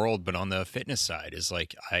different world, but on the fitness side is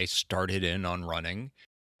like I started in on running,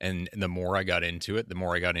 and the more I got into it, the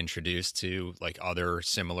more I got introduced to like other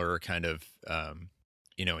similar kind of,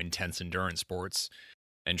 intense endurance sports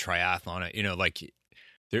and triathlon, like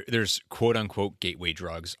there's quote unquote gateway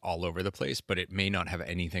drugs all over the place, but it may not have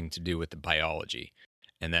anything to do with the biology,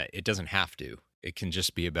 and that it doesn't have to. It can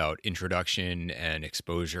just be about introduction and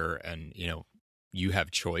exposure, and you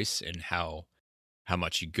have choice in how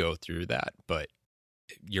much you go through that, but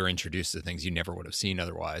you're introduced to things you never would have seen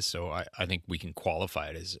otherwise. So I think we can qualify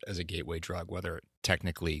it as a gateway drug, whether it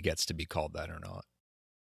technically gets to be called that or not.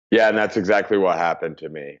 Yeah, and that's exactly what happened to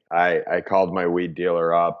me. I called my weed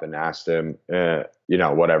dealer up and asked him,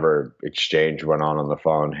 whatever exchange went on the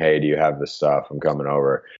phone. Hey, do you have this stuff? I'm coming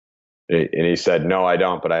over. And he said, no, I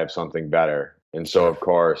don't, but I have something better. And so, of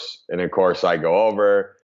course, I go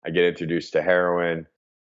over, I get introduced to heroin,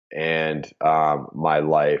 and my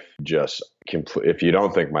life just if you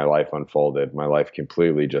don't think my life unfolded, my life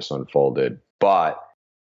completely just unfolded. But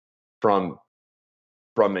from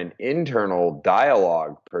an internal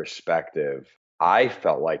dialogue perspective, I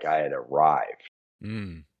felt like I had arrived.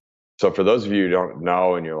 Mm. So for those of you who don't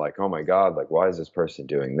know, and you're like, oh my God, like, why is this person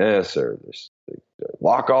doing this? Or this,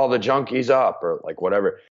 lock all the junkies up, or like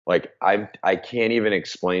whatever. Like I can't even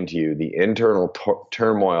explain to you the internal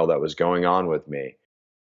turmoil that was going on with me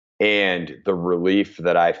and the relief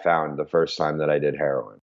that I found the first time that I did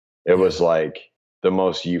heroin. It was like the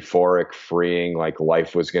most euphoric, freeing, like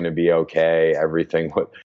life was going to be okay. Everything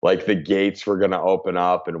like the gates were going to open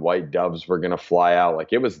up and white doves were going to fly out.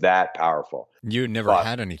 Like it was that powerful. You never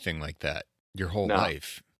had anything like that your whole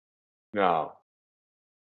life. No.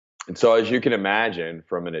 And so as you can imagine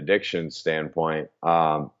from an addiction standpoint,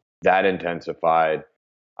 that intensified.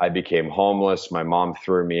 I became homeless. My mom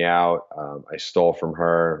threw me out. I stole from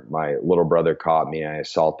her. My little brother caught me. I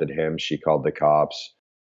assaulted him. She called the cops,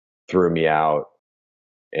 threw me out.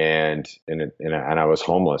 And I was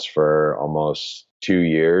homeless for almost 2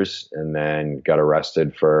 years, and then got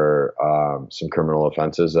arrested for some criminal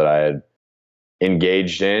offenses that I had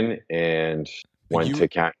engaged in, and went to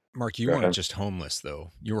camp. Mark, you weren't just homeless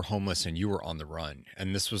though. You were homeless and you were on the run.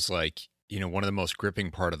 And this was like, one of the most gripping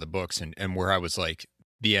part of the books, and where I was like,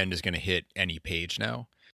 the end is going to hit any page now,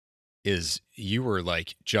 is you were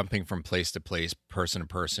like jumping from place to place, person to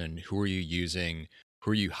person. Who are you using?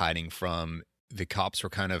 Who are you hiding from? the cops were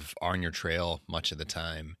kind of on your trail much of the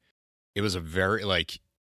time. It was a very, like,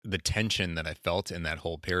 the tension that I felt in that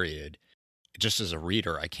whole period, just as a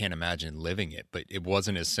reader, I can't imagine living it, but it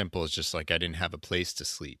wasn't as simple as just like I didn't have a place to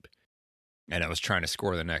sleep and I was trying to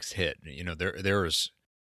score the next hit. You know, there's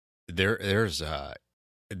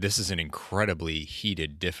this is an incredibly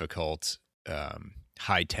heated, difficult,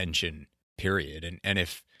 high tension period. And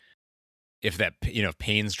if that, you know, if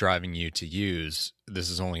pain's driving you to use, this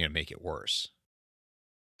is only going to make it worse.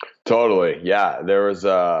 Totally. Yeah. There was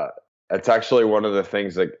it's actually one of the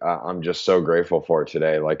things that I'm just so grateful for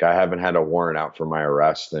today. Like, I haven't had a warrant out for my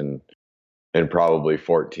arrest in probably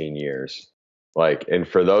 14 years. Like, and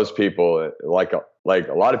for those people, like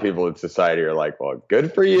a lot of people in society are like, well,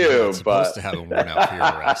 good for you, You're not supposed but to have a warrant out for your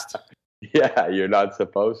arrest. yeah, you're not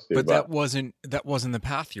supposed to. But that wasn't the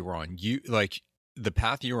path you were on. The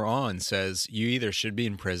path you were on says you either should be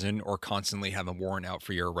in prison or constantly have a warrant out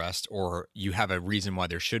for your arrest, or you have a reason why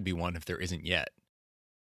there should be one if there isn't yet.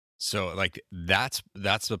 So, like, that's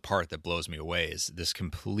the part that blows me away, is this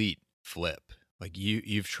complete flip. Like,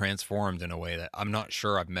 you've transformed in a way that I'm not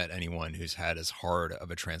sure I've met anyone who's had as hard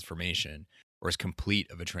of a transformation or as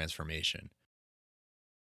complete of a transformation.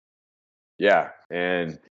 Yeah,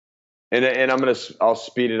 and I'll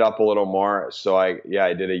speed it up a little more. So I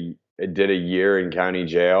did a year in county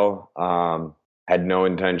jail. Had no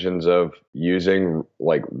intentions of using,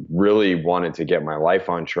 like, really wanted to get my life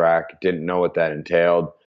on track. Didn't know what that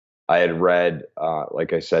entailed. I had read,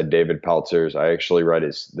 like I said, David Peltzer's. I actually read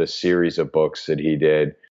the series of books that he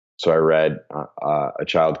did. So I read A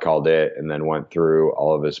Child Called It, and then went through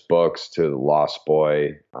all of his books to The Lost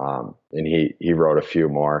Boy, and he wrote a few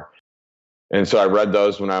more. And so I read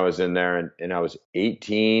those when I was in there, and I was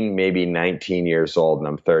 18, maybe 19 years old, and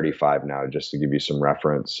I'm 35 now, just to give you some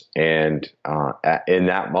reference. And in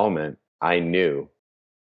that moment, I knew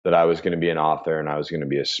that I was going to be an author, and I was going to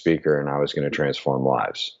be a speaker, and I was going to transform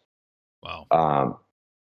lives. Wow.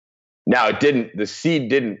 Now the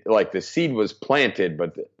seed was planted,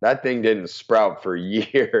 but that thing didn't sprout for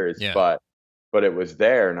years, Yeah. but it was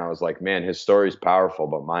there. And I was like, man, his story's powerful,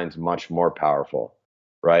 but mine's much more powerful.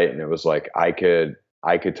 Right. And it was like, I could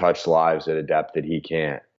touch lives at a depth that he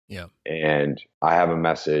can't. Yeah. And I have a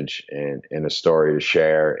message and a story to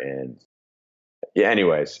share. And yeah,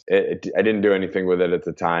 anyways, I didn't do anything with it at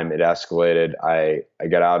the time. It escalated. I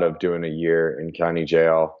got out of doing a year in county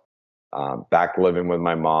jail. Back living with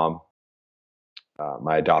my mom,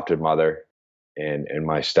 my adopted mother, and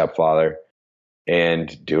my stepfather,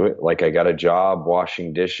 and I got a job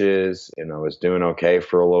washing dishes, and I was doing okay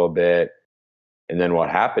for a little bit. And then what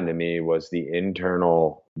happened to me was the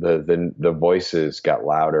voices got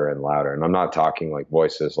louder and louder. And I'm not talking like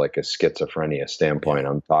voices like a schizophrenia standpoint.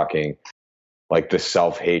 I'm talking like the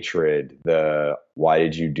self-hatred, the why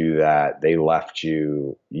did you do that? They left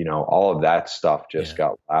you, all of that stuff just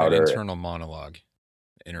got louder. That internal monologue,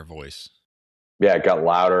 inner voice. Yeah, it got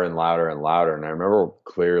louder and louder and louder. And I remember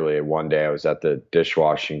clearly one day I was at the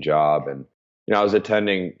dishwashing job, and, I was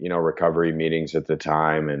attending, recovery meetings at the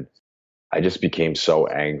time, and I just became so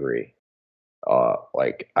angry.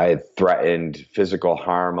 Like, I had threatened physical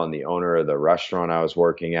harm on the owner of the restaurant I was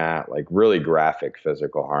working at, like really graphic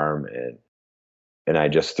physical harm. And I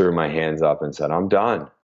just threw my hands up and said, I'm done.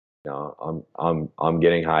 I'm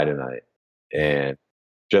getting high tonight. And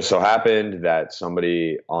just so happened that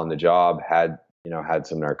somebody on the job had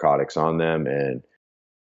some narcotics on them, and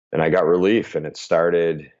I got relief, and it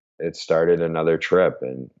started another trip.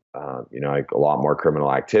 And, a lot more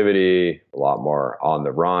criminal activity, a lot more on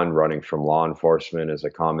the run. Running from law enforcement is a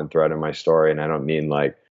common thread in my story. And I don't mean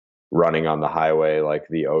like running on the highway like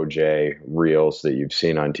the OJ reels that you've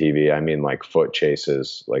seen on TV. I mean like foot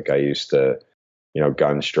chases. Like, I used to,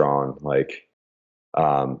 guns drawn. Like,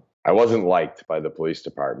 I wasn't liked by the police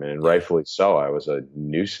department, and rightfully so. I was a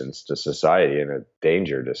nuisance to society and a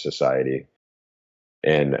danger to society.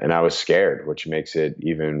 And I was scared, which makes it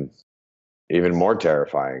even more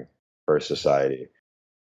terrifying for society.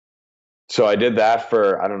 So I did that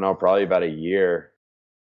for, I don't know, probably about a year.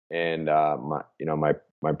 And my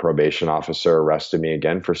probation officer arrested me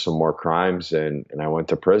again for some more crimes, and I went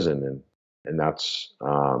to prison. And that's,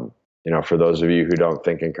 for those of you who don't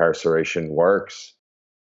think incarceration works,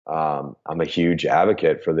 I'm a huge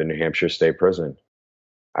advocate for the New Hampshire State Prison.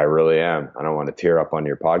 I really am. I don't want to tear up on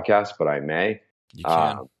your podcast, but I may. You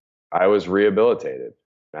can. I was rehabilitated.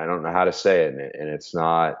 I don't know how to say it, and it's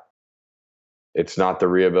not the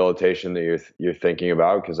rehabilitation that you're thinking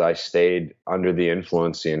about, because I stayed under the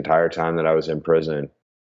influence the entire time that I was in prison.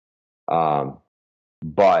 But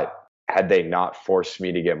had they not forced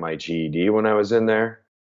me to get my GED when I was in there,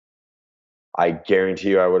 I guarantee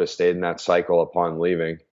you I would have stayed in that cycle upon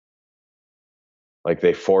leaving. Like,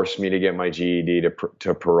 they forced me to get my GED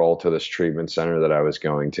to parole to this treatment center that I was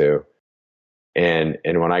going to. And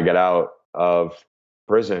when I got out of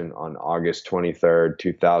prison on August 23rd,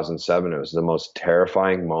 2007, it was the most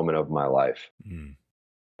terrifying moment of my life. Mm.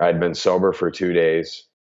 I'd been sober for 2 days.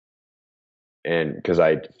 And because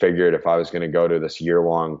I figured if I was going to go to this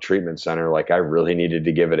year-long treatment center, like, I really needed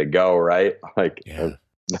to give it a go, right? Like, Yeah.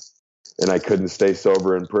 and I couldn't stay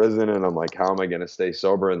sober in prison. And I'm like, how am I going to stay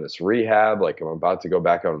sober in this rehab? Like, I'm about to go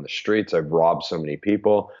back out on the streets. I've robbed so many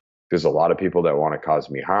people. There's a lot of people that want to cause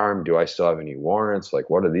me harm. Do I still have any warrants? Like,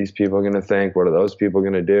 what are these people going to think? What are those people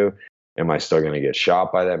going to do? Am I still going to get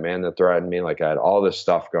shot by that man that threatened me? Like, I had all this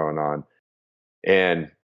stuff going on.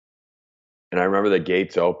 And I remember the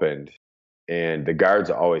gates opened, and the guards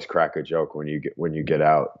always crack a joke when you get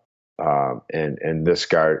out. And this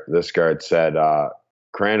guard said,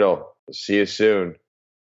 Crandall, see you soon.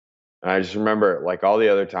 And I just remember, like, all the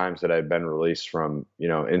other times that I've been released from,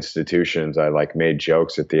 institutions, I like made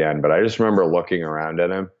jokes at the end, but I just remember looking around at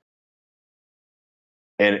him,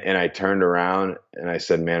 and I turned around and I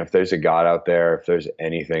said, man, if there's a God out there, if there's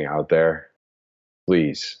anything out there,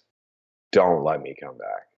 please don't let me come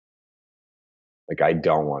back. Like, I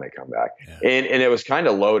don't want to come back. Yeah. And it was kind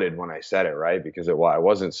of loaded when I said it, right? Because I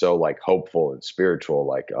wasn't so like hopeful and spiritual,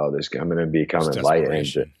 like, oh, I'm going to become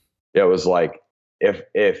enlightened. It was like,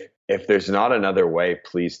 if there's not another way,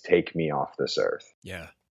 please take me off this earth. Yeah.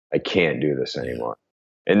 I can't do this anymore.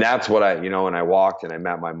 Yeah. And that's what when I walked and I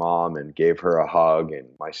met my mom and gave her a hug, and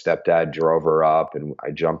my stepdad drove her up, and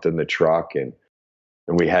I jumped in the truck, and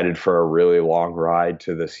we headed for a really long ride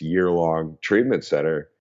to this year-long treatment center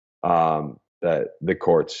that the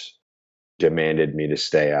courts demanded me to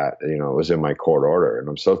stay at. It was in my court order. And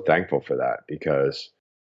I'm so thankful for that, because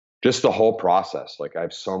just the whole process, like, I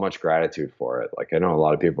have so much gratitude for it. Like, I know a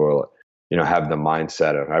lot of people, have the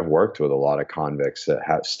mindset of, I've worked with a lot of convicts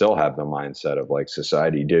that still have the mindset of, like,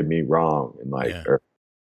 society did me wrong. And like,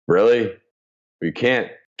 really? You can't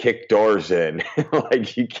kick doors in.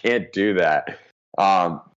 Like, you can't do that.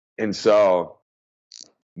 And so,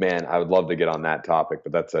 man, I would love to get on that topic,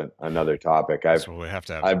 but that's another topic. So we have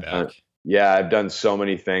to have you back. I've done so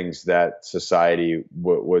many things that society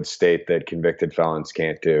would state that convicted felons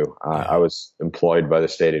can't do. I was employed by the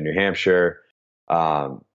state of New Hampshire,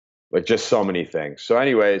 like, just so many things. So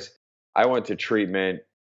anyways, I went to treatment.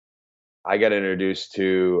 I got introduced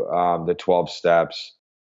to the 12 steps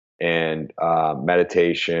and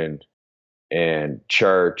meditation and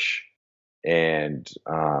church. And,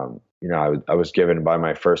 I was given by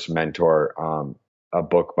my first mentor a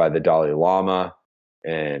book by the Dalai Lama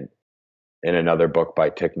and another book by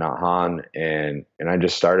Thich Nhat Hanh. And I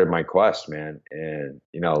just started my quest, man. And,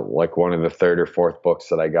 like, one of the third or fourth books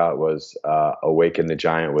that I got was Awaken the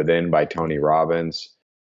Giant Within by Tony Robbins.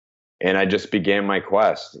 And I just began my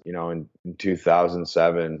quest. In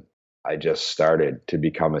 2007, I just started to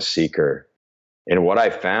become a seeker. And what I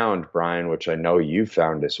found, Brian, which I know you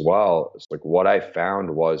found as well, is like, what I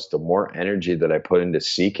found was the more energy that I put into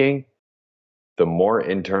seeking, the more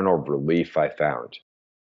internal relief I found.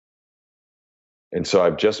 And so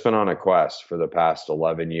I've just been on a quest for the past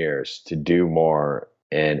 11 years to do more.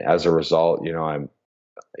 And as a result, I'm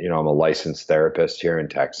a licensed therapist here in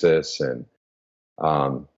Texas. And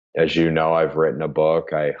as you know, I've written a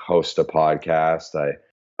book. I host a podcast.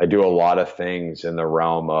 I do a lot of things in the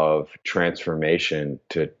realm of transformation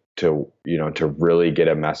to really get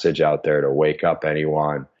a message out there to wake up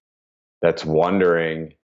anyone that's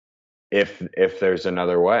wondering if there's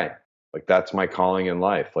another way. Like, that's my calling in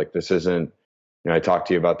life. Like, this isn't, I talk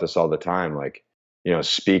to you about this all the time, like,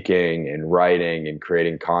 speaking and writing and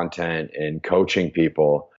creating content and coaching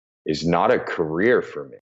people is not a career for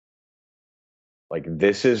me. Like,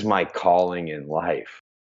 this is my calling in life.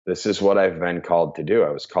 This is what I've been called to do. I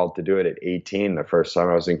was called to do it at 18, the first time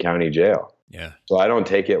I was in county jail. Yeah. So I don't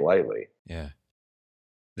take it lightly. Yeah.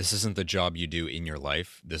 This isn't the job you do in your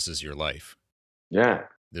life. This is your life. Yeah.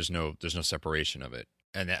 There's no separation of it.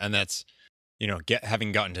 And that's,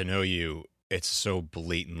 having gotten to know you, it's so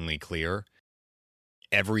blatantly clear.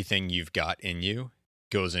 Everything you've got in you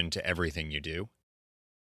goes into everything you do.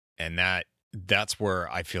 And that's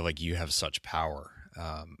where I feel like you have such power.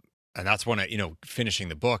 And that's when finishing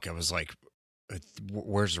the book, I was like,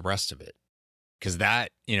 where's the rest of it? Because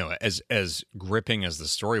that, as gripping as the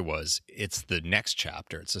story was, it's the next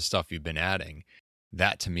chapter. It's the stuff you've been adding.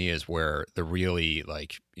 That to me is where the really,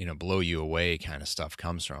 blow you away kind of stuff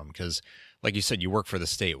comes from. Because like you said, you work for the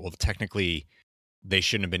state. Well, technically they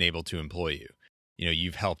shouldn't have been able to employ you.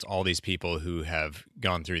 you've helped all these people who have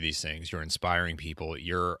gone through these things. You're inspiring people.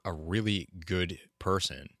 You're a really good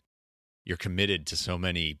person. You're committed to so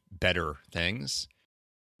many better things.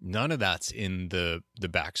 None of that's in the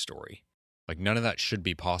backstory. Like, none of that should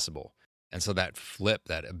be possible. And so that flip,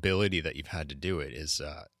 that ability that you've had to do it is,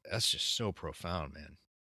 that's just so profound, man.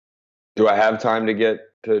 Do I have time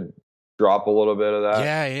to drop a little bit of that?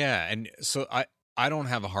 Yeah. And so I don't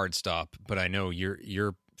have a hard stop, but I know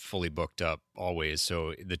you're fully booked up always.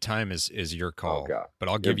 So the time is your call, but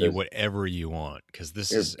I'll give you whatever you want. Cause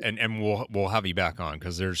this is, and we'll have you back on,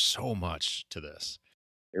 cause there's so much to this.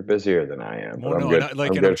 You're busier than I am. Well, no,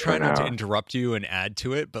 I'm trying not to interrupt you and add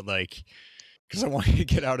to it, but like, cause I want you to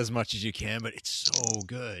get out as much as you can, but it's so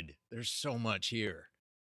good. There's so much here.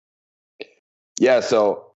 Yeah.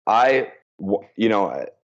 So I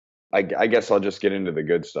guess I'll just get into the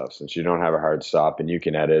good stuff, since you don't have a hard stop and you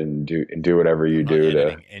can edit and do whatever you do. I'm not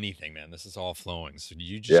editing anything, man. This is all flowing. So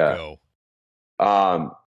you just go.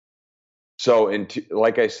 So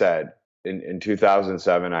like I said, in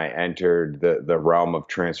 2007, I entered the realm of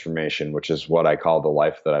transformation, which is what I call the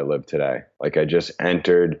life that I live today. Like, I just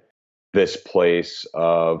entered this place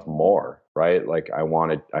of more, right? Like, I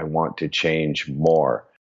want to change more.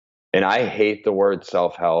 And I hate the word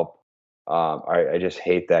self-help. I just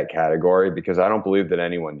hate that category, because I don't believe that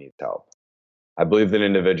anyone needs help. I believe that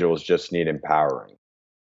individuals just need empowering.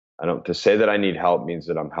 To say that I need help means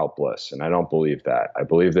that I'm helpless, and I don't believe that. I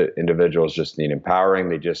believe that individuals just need empowering.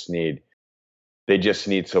 They just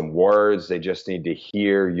need some words. They just need to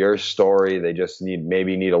hear your story. They just need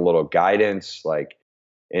a little guidance. Like,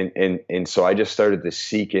 and so I just started to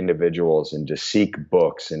seek individuals, and to seek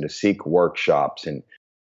books, and to seek workshops. And,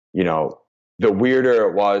 the weirder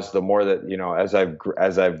it was, the more that,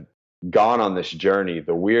 as I've gone on this journey,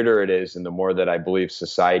 the weirder it is, and the more that I believe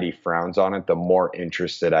society frowns on it, the more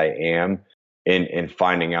interested I am in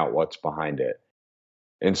finding out what's behind it.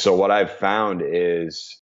 And so what I've found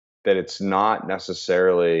is that it's not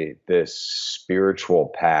necessarily this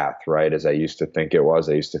spiritual path, right? As I used to think it was.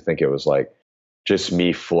 I used to think it was like just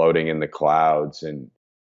me floating in the clouds. And,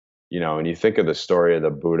 and you think of the story of the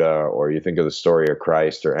Buddha, or you think of the story of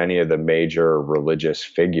Christ, or any of the major religious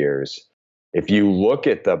figures. If you look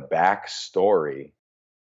at the backstory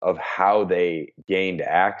of how they gained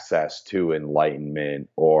access to enlightenment,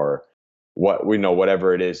 or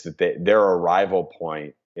whatever it is that their arrival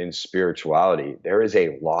point in spirituality, there is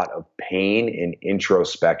a lot of pain and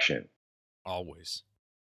introspection. Always.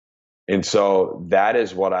 And so that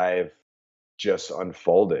is what I've just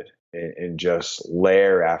unfolded, and just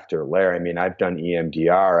layer after layer. I mean, I've done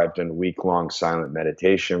EMDR, I've done week-long silent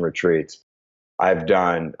meditation retreats. I've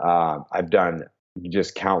done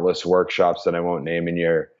just countless workshops that I won't name on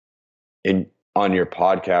your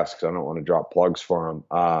podcast, because I don't want to drop plugs for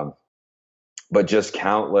them. But just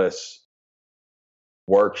countless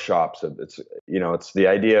workshops. It's the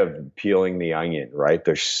idea of peeling the onion, right?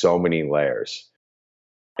 There's so many layers.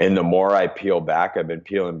 And the more I peel back, I've been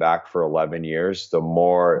peeling back for 11 years, the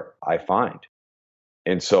more I find.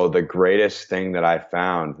 And so the greatest thing that I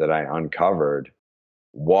found, that I uncovered,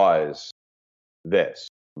 was this.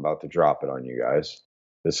 I'm about to drop it on you guys.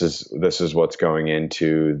 This is what's going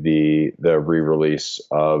into the re-release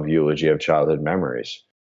of Eulogy of Childhood Memories.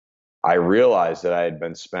 I realized that I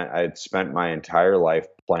had spent my entire life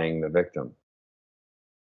playing the victim.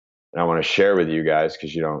 And I want to share with you guys,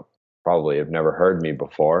 because you probably have never heard me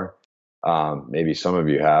before. Maybe some of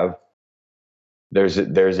you have. There's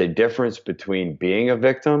a difference between being a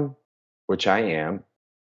victim, which I am,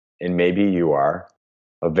 and maybe you are,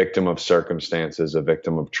 a victim of circumstances, a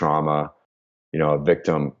victim of trauma, a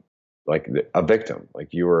victim, like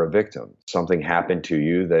you were a victim. Something happened to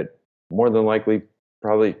you that more than likely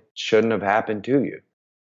probably shouldn't have happened to you.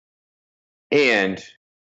 And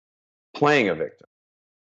playing a victim.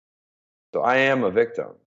 So I am a victim,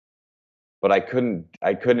 but I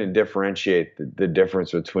couldn't differentiate the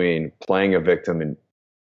difference between playing a victim and,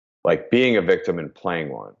 like, being a victim and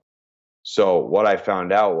playing one. So what I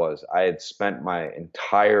found out was I had spent my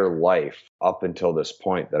entire life up until this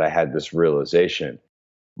point that I had this realization,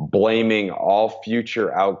 blaming all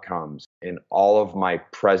future outcomes and all of my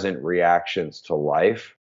present reactions to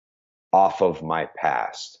life off of my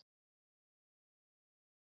past.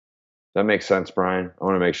 Does that make sense, Brian? I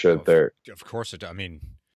want to make sure that they're... Of course it does. I mean,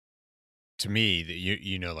 to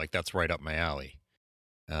me, like, that's right up my alley.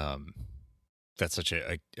 That's such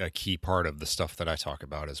a key part of the stuff that I talk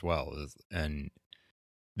about as well. And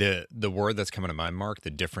the word that's coming to my mark, the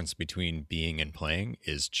difference between being and playing,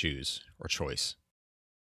 is choose, or choice.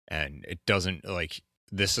 And it doesn't, like,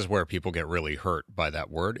 this is where people get really hurt by that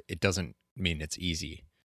word. It doesn't mean it's easy.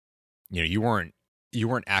 You weren't you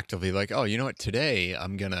weren't actively like, oh, you know what, today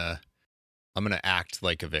I'm gonna act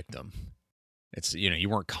like a victim. It's, you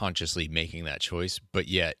weren't consciously making that choice, but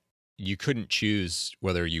yet you couldn't choose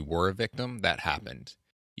whether you were a victim. That happened.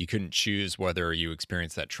 You couldn't choose whether you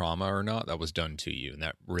experienced that trauma or not. That was done to you, and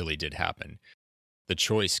that really did happen. The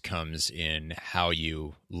choice comes in how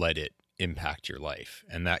you let it impact your life,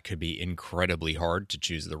 and that could be incredibly hard to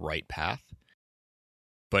choose the right path,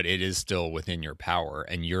 but it is still within your power,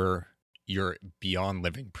 and you're beyond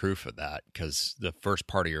living proof of that, because the first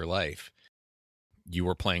part of your life, you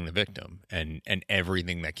were playing the victim and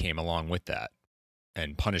everything that came along with that,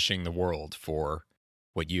 and punishing the world for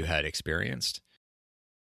what you had experienced.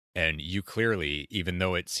 And you clearly, even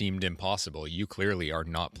though it seemed impossible, you clearly are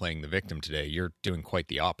not playing the victim today. You're doing quite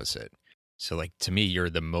the opposite. So, like, to me, you're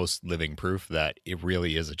the most living proof that it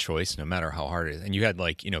really is a choice, no matter how hard it is. And you had,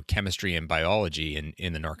 like, chemistry and biology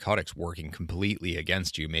in the narcotics working completely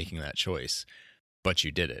against you making that choice, but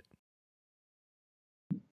you did it.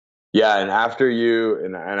 Yeah, and after you,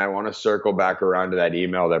 and I want to circle back around to that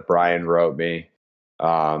email that Brian wrote me,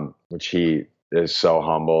 which he is so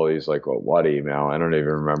humble. He's like, well, what email? I don't even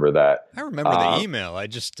remember that. I remember the email. I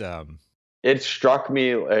just... It struck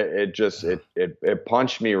me. It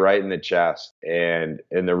punched me right in the chest, and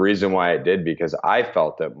the reason why it did, because I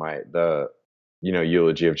felt that the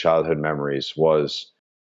eulogy of childhood memories was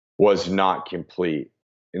not complete,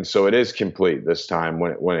 and so it is complete this time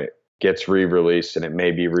when it gets re-released, and it may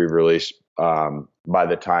be re-released by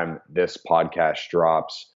the time this podcast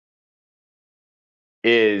drops.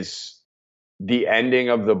 Is the ending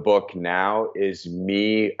of the book now is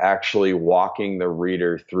me actually walking the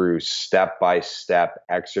reader through step by step,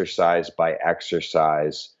 exercise by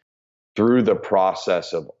exercise, through the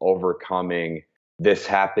process of overcoming this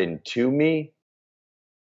happened to me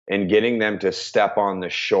and getting them to step on the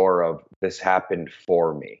shore of this happened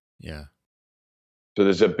for me. Yeah. So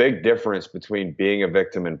there's a big difference between being a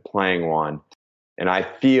victim and playing one. And I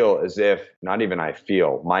feel as if, not even I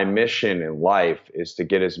feel, my mission in life is to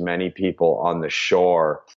get as many people on the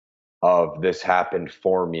shore of this happened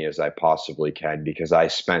for me as I possibly can, because I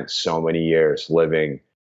spent so many years living.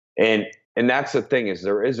 And that's the thing, is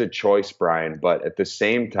there is a choice, Brian, but at the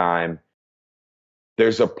same time,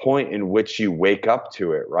 there's a point in which you wake up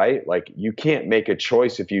to it, right? Like, you can't make a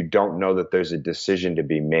choice if you don't know that there's a decision to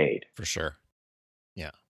be made. For sure.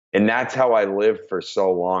 Yeah. And that's how I lived for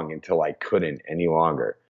so long, until I couldn't any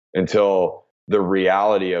longer, until the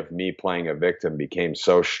reality of me playing a victim became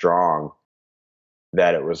so strong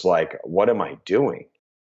that it was like, what am I doing?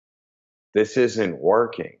 This isn't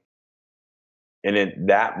working. And in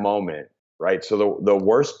that moment, right? So the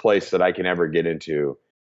worst place that I can ever get into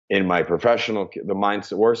in my professional,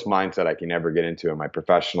 worst mindset I can ever get into in my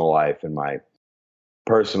professional life, in my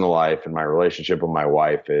personal life, in my relationship with my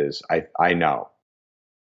wife is I know.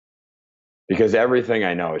 Because everything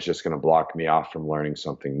I know is just going to block me off from learning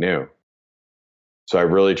something new. So I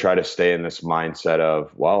really try to stay in this mindset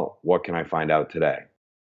of, well, what can I find out today?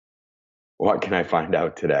 What can I find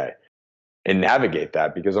out today? And navigate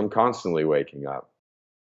that, because I'm constantly waking up.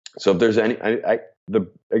 So if there's any, I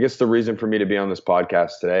guess the reason for me to be on this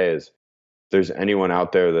podcast today is, if there's anyone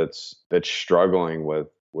out there that's struggling with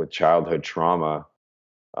childhood trauma,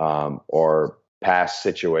 or past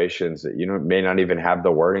situations that may not even have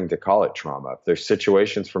the wording to call it trauma. If there's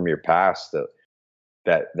situations from your past that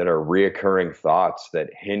are reoccurring thoughts that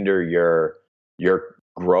hinder your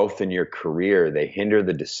growth in your career, they hinder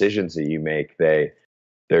the decisions that you make.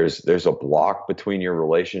 There's a block between your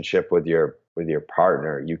relationship with your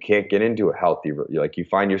partner. You can't get into a healthy, like, you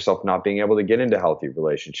find yourself not being able to get into healthy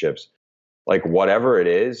relationships. Like, whatever it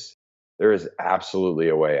is, there is absolutely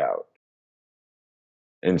a way out.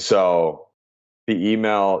 And so the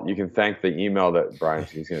email, you can thank the email that Brian,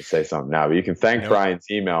 he's going to say something now, but you can thank Brian's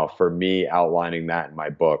email for me outlining that in my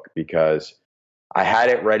book, because I had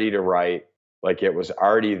it ready to write. Like, it was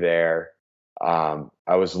already there.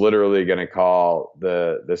 I was literally going to call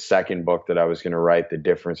the second book that I was going to write, The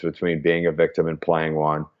Difference Between Being a Victim and Playing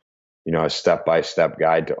One, a step-by-step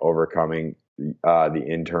guide to overcoming the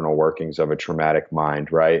internal workings of a traumatic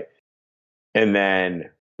mind, right? And then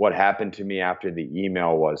what happened to me after the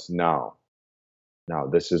email was, no,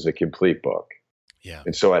 this is a complete book. Yeah.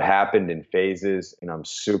 And so it happened in phases, and I'm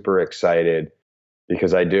super excited,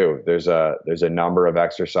 because I do. There's a number of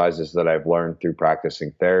exercises that I've learned through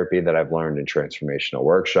practicing therapy, that I've learned in transformational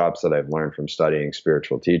workshops, that I've learned from studying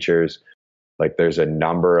spiritual teachers. Like, there's a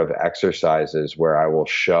number of exercises where I will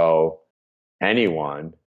show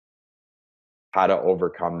anyone how to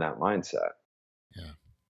overcome that mindset. Yeah.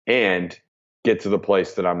 And get to the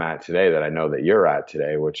place that I'm at today, that I know that you're at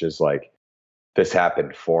today, which is like, this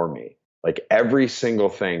happened for me. Like every single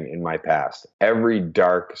thing in my past, every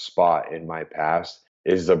dark spot in my past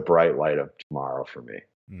is the bright light of tomorrow for me.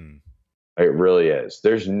 Mm. It really is.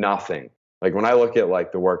 There's nothing. Like when I look at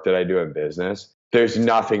like the work that I do in business, there's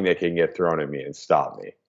nothing that can get thrown at me and stop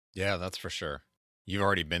me. Yeah, that's for sure. You've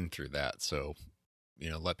already been through that. So,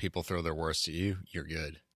 let people throw their worst at you. You're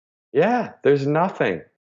good. Yeah, there's nothing.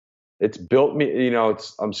 It's built me,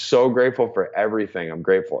 I'm so grateful for everything. I'm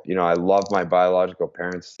grateful. I love my biological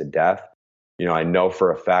parents to death. I know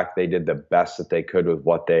for a fact they did the best that they could with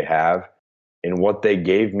what they have. And what they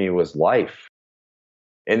gave me was life.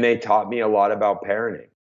 And they taught me a lot about parenting.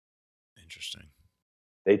 Interesting.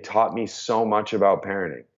 They taught me so much about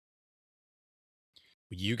parenting.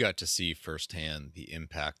 You got to see firsthand the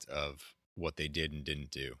impact of what they did and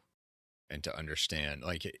didn't do, and to understand,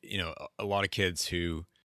 like, a lot of kids who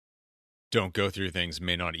don't go through things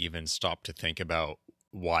may not even stop to think about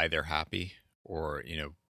why they're happy or,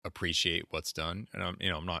 appreciate what's done. And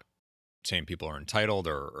I'm not saying people are entitled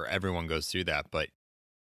or everyone goes through that, but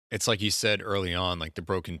it's like you said early on, like the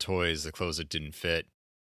broken toys, the clothes that didn't fit,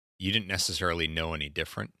 you didn't necessarily know any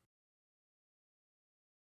different.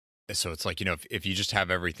 So it's like, if you just have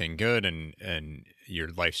everything good and your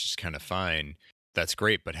life's just kind of fine, that's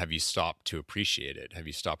great. But have you stopped to appreciate it? Have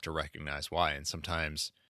you stopped to recognize why? And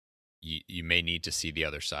sometimes you may need to see the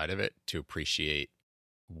other side of it to appreciate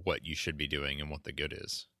what you should be doing and what the good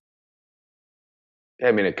is.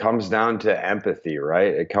 I mean, it comes down to empathy, right?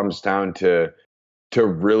 It comes down to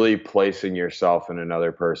really placing yourself in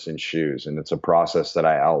another person's shoes. And it's a process that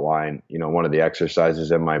I outline. One of the exercises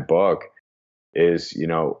in my book is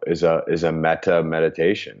a metta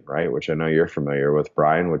meditation, right? Which I know you're familiar with,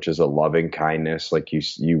 Brian, which is a loving kindness. Like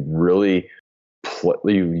you really,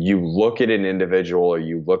 you look at an individual or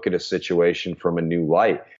you look at a situation from a new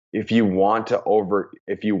light. If you want to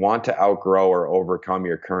outgrow or overcome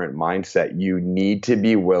your current mindset, you need to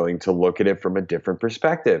be willing to look at it from a different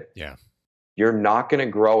perspective. Yeah. You're not going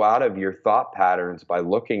to grow out of your thought patterns by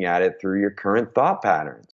looking at it through your current thought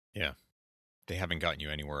patterns. Yeah. They haven't gotten you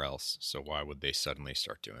anywhere else. So why would they suddenly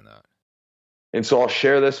start doing that? And so I'll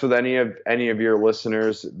share this with any of your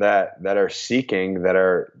listeners that are seeking, that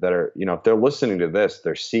are, if they're listening to this,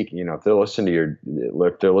 they're seeking, if they're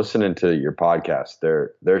listening to your podcast,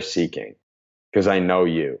 they're seeking, because I know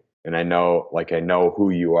you and I know who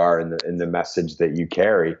you are in the message that you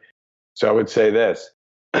carry. So I would say this,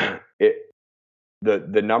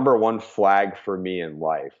 the number one flag for me in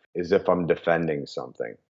life is if I'm defending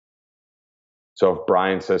something. So if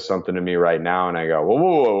Brian says something to me right now and I go, whoa,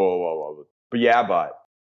 whoa, whoa, whoa, whoa, whoa.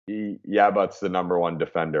 But but's the number one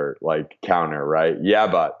defender, like counter, right? Yeah,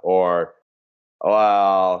 but, or,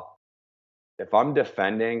 well, if I'm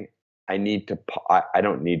defending, I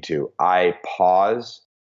pause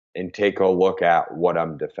and take a look at what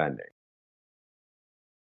I'm defending.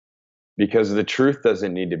 Because the truth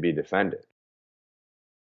doesn't need to be defended.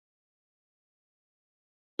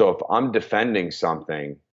 So if I'm defending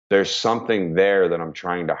something, there's something there that I'm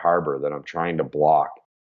trying to harbor, that I'm trying to block.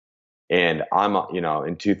 And I'm,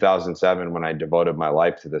 in 2007, when I devoted my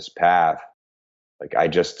life to this path, like I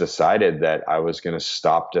just decided that I was going to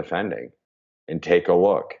stop defending and take a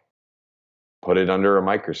look, put it under a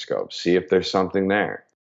microscope, see if there's something there.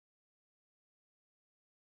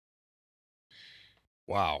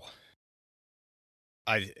 Wow.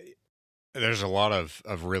 There's a lot of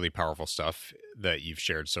really powerful stuff that you've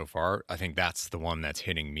shared so far. I think that's the one that's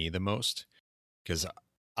hitting me the most, because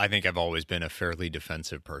I think I've always been a fairly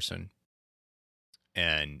defensive person.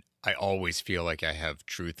 And I always feel like I have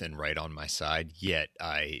truth and right on my side, yet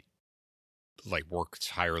I work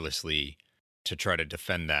tirelessly to try to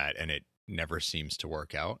defend that, and it never seems to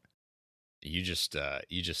work out. You just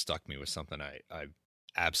stuck me with something I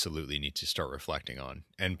absolutely need to start reflecting on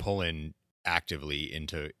and pull in actively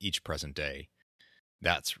into each present day.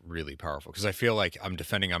 That's really powerful, because I feel like I'm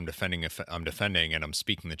defending, and I'm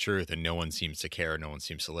speaking the truth, and no one seems to care. No one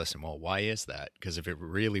seems to listen. Well, why is that? Because if it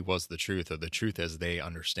really was the truth, or the truth as they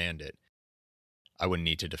understand it, I wouldn't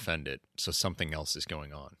need to defend it. So something else is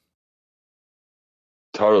going on.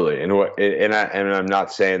 Totally. And I'm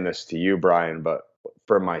not saying this to you, Brian, but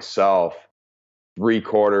for myself,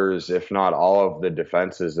 3/4, if not all of the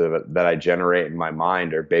defenses that I generate in my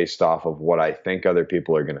mind are based off of what I think other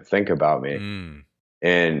people are going to think about me.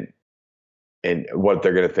 And what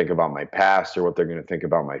they're going to think about my past, or what they're going to think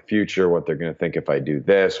about my future, what they're going to think if I do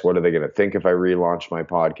this, what are they going to think if I relaunch my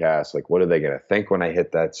podcast? Like, what are they going to think when I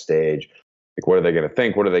hit that stage? Like, what are they going to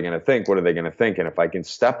think? What are they going to think? What are they going to think? And if I can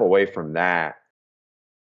step away from that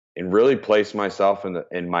and really place myself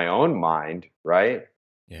in my own mind, right?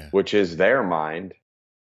 Yeah. Which is their mind.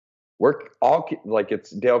 we're all like, it's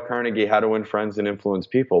Dale Carnegie, How to Win Friends and Influence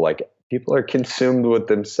People. Like, people are consumed with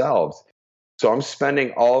themselves. So I'm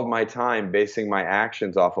spending all of my time basing my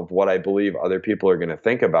actions off of what I believe other people are going to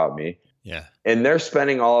think about me. Yeah. And they're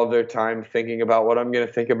spending all of their time thinking about what I'm going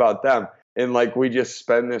to think about them. And like, we just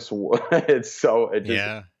spend this, so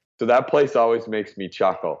that place always makes me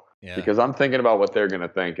chuckle, because I'm thinking about what they're going to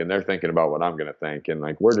think and they're thinking about what I'm going to think. And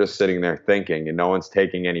like, we're just sitting there thinking, and no one's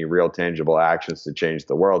taking any real tangible actions to change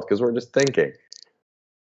the world, because we're just thinking.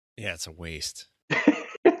 Yeah. It's a waste.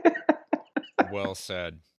 Well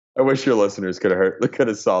said. I wish your listeners could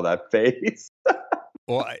have saw that face.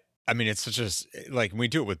 Well, I mean, it's such a, like, we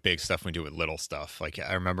do it with big stuff. We do it with little stuff. Like,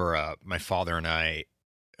 I remember my father and I,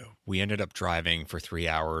 we ended up driving for 3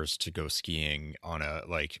 hours to go skiing on a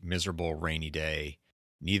like miserable rainy day.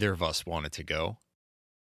 Neither of us wanted to go.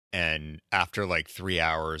 And after like 3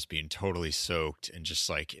 hours being totally soaked and just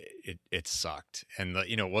like, it sucked. And,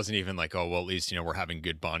 you know, it wasn't even like, oh, well, at least, you know, we're having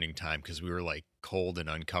good bonding time, because we were like cold and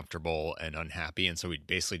uncomfortable and unhappy. And so we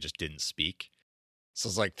basically just didn't speak. So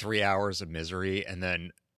it's like 3 hours of misery. And then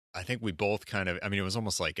I think we both kind of, I mean, it was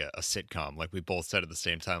almost like a sitcom. Like, we both said at the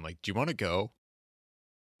same time, like, do you want to go?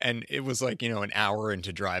 And it was like, you know, an hour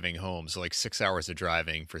into driving home. So like 6 hours of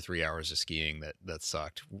driving for 3 hours of skiing. That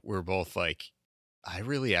sucked. We're both like, I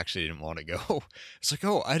really actually didn't want to go. It's like,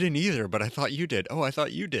 oh, I didn't either, but I thought you did. Oh, I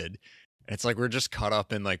thought you did. And it's like, we're just caught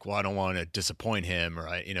up in like, well, I don't want to disappoint him. Or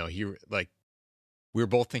he like, we were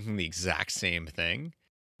both thinking the exact same thing.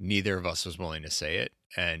 Neither of us was willing to say it.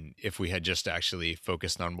 And if we had just actually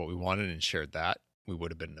focused on what we wanted and shared that, we would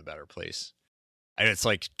have been in a better place. And it's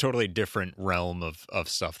like totally different realm of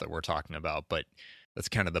stuff that we're talking about. But that's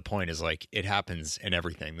kind of the point, is like, it happens in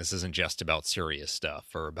everything. This isn't just about serious stuff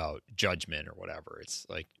or about judgment or whatever. It's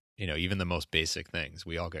like, you know, even the most basic things,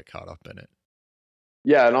 we all get caught up in it.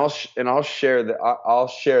 Yeah. And I'll share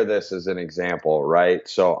this as an example, right?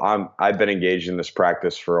 So I've been engaged in this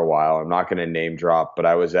practice for a while. I'm not going to name drop, but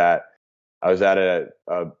I was at a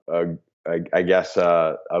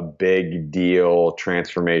big deal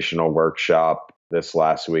transformational workshop this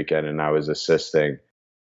last weekend, and I was assisting,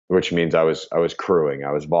 which means I was crewing.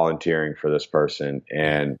 I was volunteering for this person,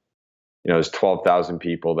 and you know, there's 12,000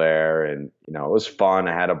 people there, and you know, it was fun.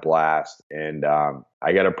 I had a blast, and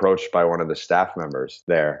I got approached by one of the staff members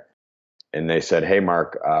there, and they said, "Hey,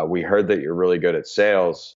 Mark, we heard that you're really good at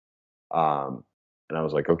sales," and I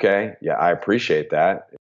was like, "Okay, yeah, I appreciate that.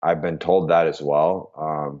 I've been told that as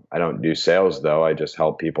well. I don't do sales though. I just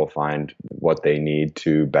help people find what they need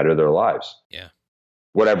to better their lives." Yeah.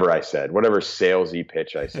 Whatever I said, whatever salesy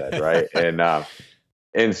pitch I said, right?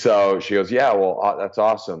 And so she goes, "Yeah, well, that's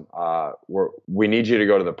awesome. We need you to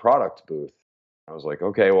go to the product booth." I was like,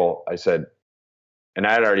 "Okay, well," I said, and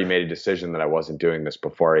I had already made a decision that I wasn't doing this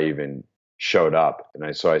before I even showed up.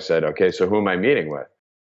 And so I said, "Okay, so who am I meeting with?"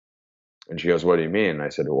 And she goes, "What do you mean?" And I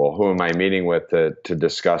said, "Well, who am I meeting with to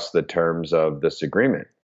discuss the terms of this agreement?"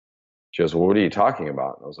 She goes, "Well, what are you talking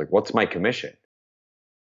about?" And I was like, "What's my commission?"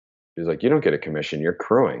 She was like, "You don't get a commission. You're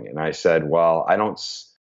crewing." And I said, "Well, I don't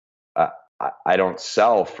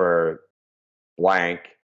sell for blank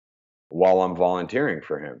while I'm volunteering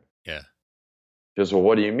for him." Yeah. She goes, "Well,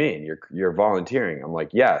 what do you mean? You're volunteering?" I'm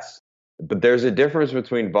like, "Yes, but there's a difference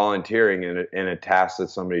between volunteering and a task that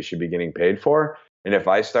somebody should be getting paid for. And if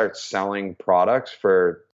I start selling products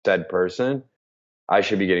for said person, I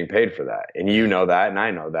should be getting paid for that. And you know that, and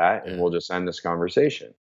I know that, and we'll just end this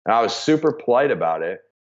conversation." And I was super polite about it,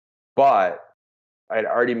 but I had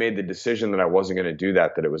already made the decision that I wasn't going to do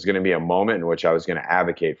that it was going to be a moment in which I was going to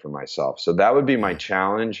advocate for myself. So that would be my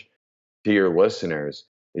challenge to your listeners,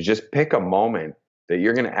 is just pick a moment that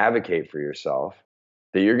you're going to advocate for yourself,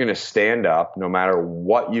 that you're going to stand up no matter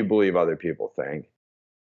what you believe other people think.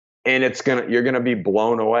 And you're going to be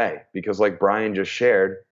blown away, because like Brian just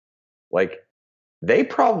shared, like, they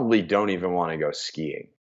probably don't even want to go skiing.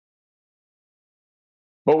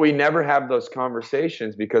 But we never have those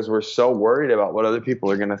conversations because we're so worried about what other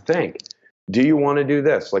people are going to think. Do you want to do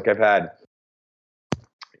this? Like, I've had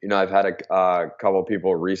a couple of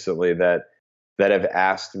people recently that have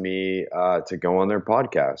asked me to go on their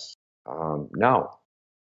podcast. No,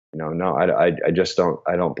 I just don't.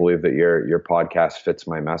 I don't believe that your podcast fits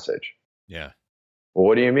my message. Yeah. Well,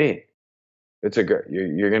 what do you mean?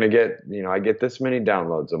 You're going to get, I get this many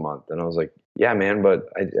downloads a month. And I was like, yeah, man, but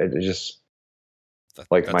I just that's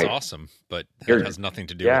awesome. But it has nothing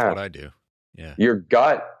to do with what I do. Yeah. Your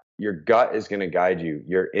gut is going to guide you.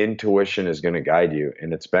 Your intuition is going to guide you.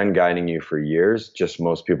 And it's been guiding you for years. Just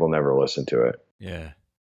most people never listen to it. Yeah.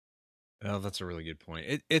 Oh, that's a really good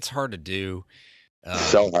point. It's hard to do.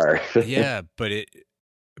 So hard. Yeah.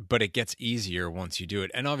 but it gets easier once you do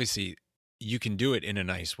it. And obviously you can do it in a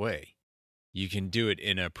nice way. You can do it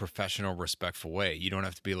in a professional, respectful way. You don't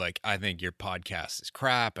have to be like, I think your podcast is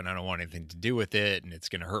crap and I don't want anything to do with it and it's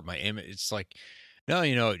going to hurt my image. It's like,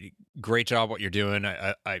 no, great job what you're doing.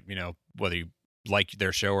 I whether you like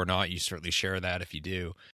their show or not, you certainly share that if you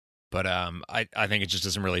do. But I think it just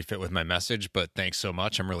doesn't really fit with my message. But thanks so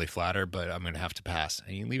much. I'm really flattered, but I'm going to have to pass.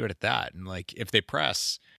 And you leave it at that. And like, if they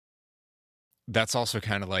press, that's also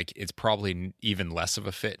kind of like, it's probably even less of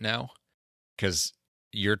a fit now because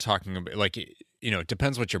you're talking about, like, it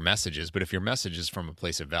depends what your message is, but if your message is from a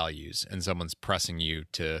place of values and someone's pressing you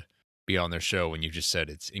to be on their show when you just said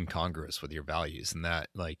it's incongruous with your values, and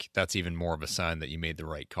that's even more of a sign that you made the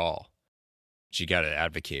right call. But you got to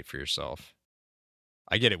advocate for yourself.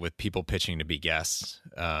 I get it with people pitching to be guests.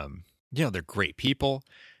 They're great people.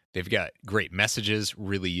 They've got great messages,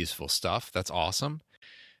 really useful stuff. That's awesome.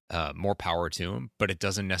 More power to them, but it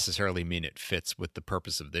doesn't necessarily mean it fits with the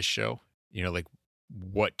purpose of this show. Like,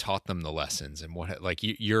 what taught them the lessons and what, like,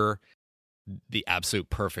 you're the absolute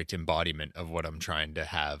perfect embodiment of what I'm trying to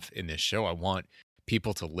have in this show. I want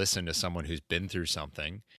people to listen to someone who's been through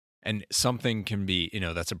something, and something can be,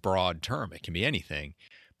 that's a broad term. It can be anything,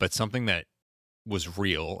 but something that was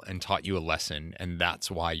real and taught you a lesson. And that's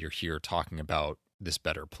why you're here talking about this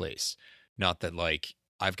better place. Not that like,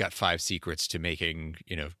 I've got 5 secrets to making,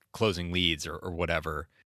 closing leads or whatever,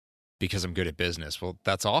 because I'm good at business. Well,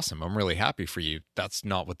 that's awesome. I'm really happy for you. That's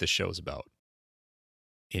not what this show's about.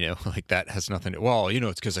 Like that has nothing to, well,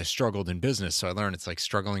 it's because I struggled in business. So I learned it's like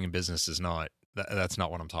struggling in business is not, that's not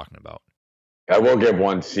what I'm talking about. I will give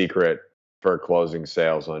one secret for closing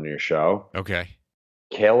sales on your show. Okay.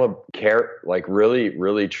 Really,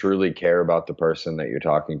 really, truly care about the person that you're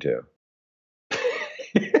talking to.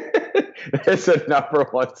 It's a number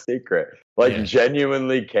one secret.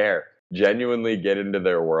 Genuinely care. Genuinely get into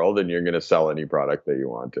their world, and you're going to sell any product that you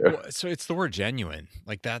want to. Well, so it's the word genuine.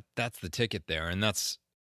 Like that's the ticket there. And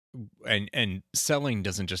and selling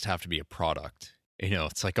doesn't just have to be a product.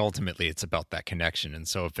 It's like ultimately it's about that connection. And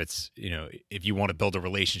so if it's, if you want to build a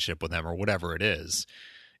relationship with them or whatever it is,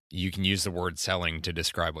 you can use the word selling to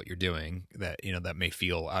describe what you're doing that, that may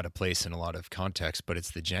feel out of place in a lot of context, but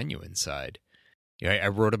it's the genuine side. I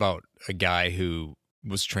wrote about a guy who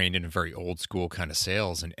was trained in a very old school kind of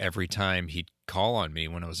sales. And every time he'd call on me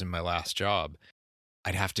when I was in my last job,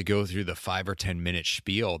 I'd have to go through the 5 or 10 minute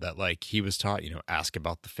spiel that like he was taught, ask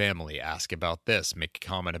about the family, ask about this, make a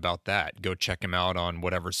comment about that, go check him out on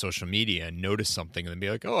whatever social media and notice something and then be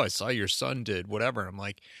like, oh, I saw your son did whatever. And I'm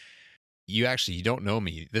like, you don't know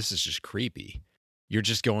me. This is just creepy. You're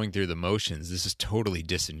just going through the motions. This is totally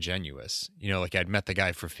disingenuous. Like I'd met the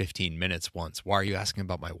guy for 15 minutes once. Why are you asking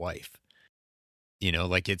about my wife?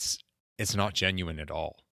 Like it's not genuine at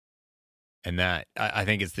all. And that, I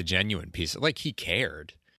think it's the genuine piece. Like he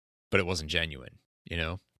cared, but it wasn't genuine,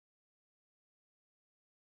 That's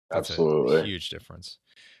absolutely a huge difference.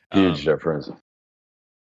 Huge difference.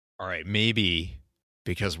 All right. Maybe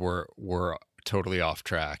because we're totally off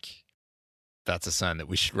track, that's a sign that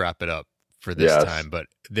we should wrap it up for this time. But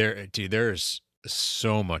there's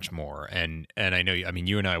so much more. And I know,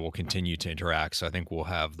 you and I will continue to interact. So I think we'll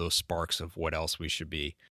have those sparks of what else we should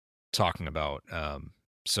be talking about.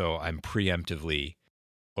 So I'm preemptively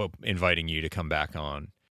inviting you to come back on.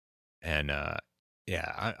 And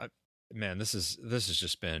man, this has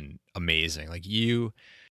just been amazing. Like you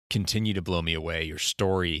continue to blow me away. Your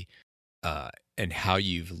story and how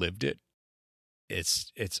you've lived it.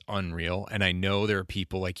 It's unreal. And I know there are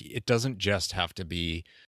people like, it doesn't just have to be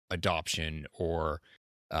adoption or,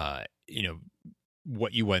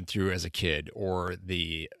 what you went through as a kid or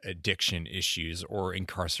the addiction issues or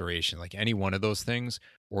incarceration, like any one of those things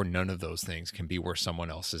or none of those things can be where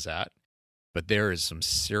someone else is at. But there is some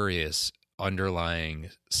serious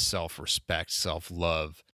underlying self-respect,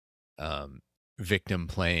 self-love, victim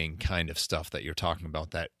playing kind of stuff that you're talking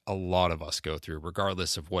about that a lot of us go through,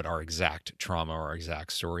 regardless of what our exact trauma or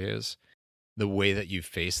exact story is. The way that you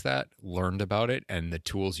faced that, learned about it, and the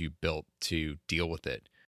tools you built to deal with it,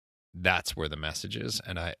 that's where the message is.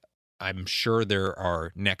 And I'm sure there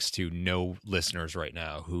are next to no listeners right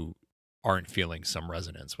now who aren't feeling some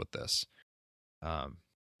resonance with this. And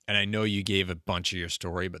I know you gave a bunch of your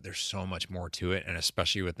story, but there's so much more to it. And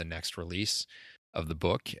especially with the next release of the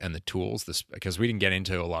book and the tools, because we didn't get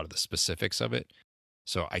into a lot of the specifics of it.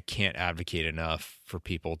 So I can't advocate enough for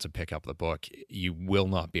people to pick up the book. You will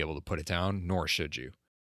not be able to put it down, nor should you.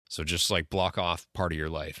 So just like block off part of your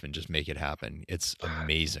life and just make it happen. It's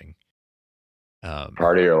amazing.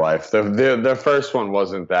 Part of your life. The first one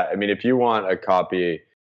wasn't that. I mean, if you want a copy,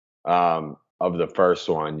 of the first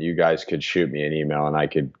one, you guys could shoot me an email and I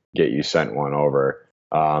could get you sent one over.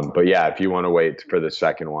 But yeah, if you want to wait for the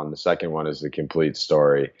second one is the complete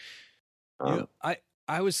story.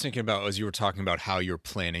 I was thinking about, as you were talking about how you're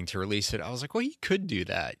planning to release it, I was like, well, you could do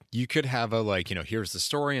that. You could have a, like, here's the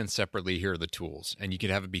story and separately here are the tools, and you could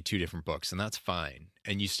have it be 2 different books, and that's fine.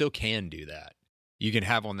 And you still can do that. You can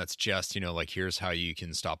have one that's just, like, here's how you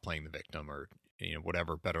can stop playing the victim, or,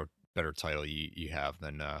 whatever better title you have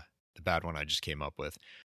than the bad one I just came up with.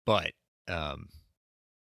 But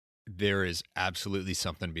there is absolutely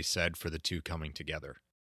something to be said for the two coming together.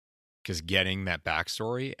 Because getting that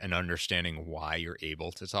backstory and understanding why you're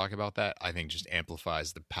able to talk about that, I think just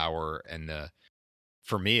amplifies the power and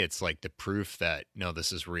for me, it's like the proof that, no,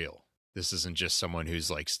 this is real. This isn't just someone who's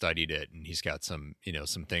like studied it and he's got some,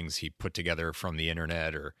 some things he put together from the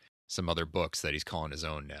internet or some other books that he's calling his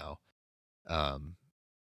own now.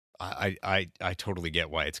 I totally get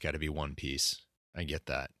why it's got to be one piece. I get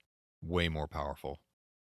that. Way more powerful.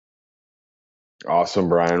 Awesome,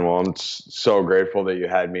 Brian. Well, I'm so grateful that you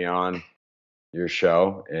had me on your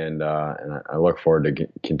show, and I look forward to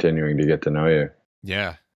continuing to get to know you.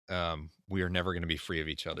 Yeah. We are never going to be free of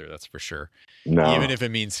each other. That's for sure. No. Even if it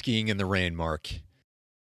means skiing in the rain, Mark.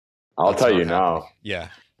 I'll tell you no. Yeah.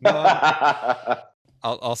 No,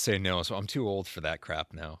 I'll say no. So I'm too old for that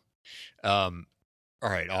crap now. All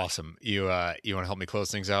right. Awesome. You want to help me close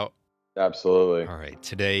things out? Absolutely. All right.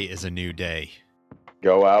 Today is a new day.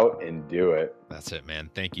 Go out and do it. That's it, man.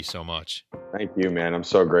 Thank you so much. Thank you, man. I'm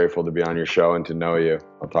so grateful to be on your show and to know you.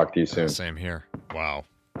 I'll talk to you soon. Same here. Wow.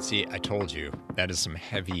 See, I told you, that is some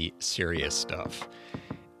heavy, serious stuff.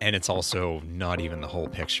 And it's also not even the whole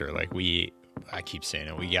picture. Like I keep saying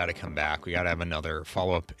it, we got to come back. We got to have another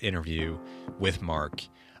follow-up interview with Mark.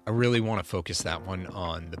 I really want to focus that one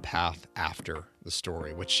on the path after the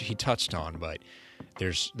story, which he touched on, but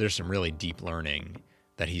there's some really deep learning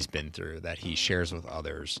that he's been through, that he shares with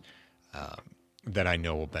others, that I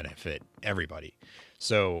know will benefit everybody.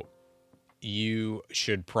 So you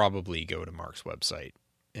should probably go to Mark's website.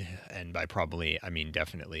 And by probably, I mean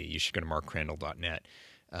definitely, you should go to markcrandall.net.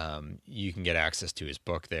 You can get access to his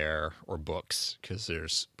book there, or books, because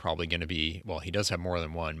there's probably going to be, well, he does have more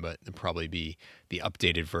than one, but there'll probably be the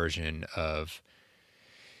updated version of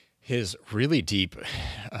his really deep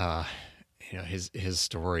his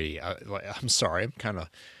story. I'm sorry. I'm kind of,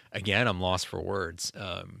 again, I'm lost for words.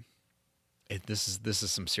 This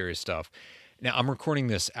is some serious stuff. Now I'm recording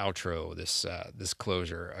this outro, this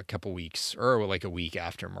closure, a couple weeks or like a week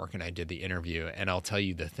after Mark and I did the interview. And I'll tell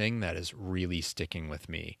you the thing that is really sticking with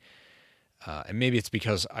me. And maybe it's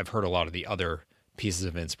because I've heard a lot of the other pieces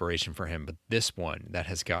of inspiration for him, but this one that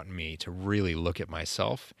has gotten me to really look at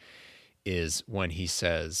myself is when he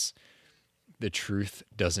says, the truth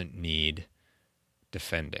doesn't need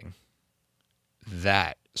defending.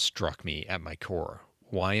 That struck me at my core.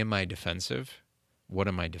 Why am I defensive? What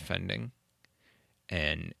am I defending?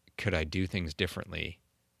 And could I do things differently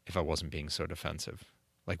if I wasn't being so defensive?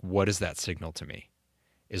 Like, what does that signal to me?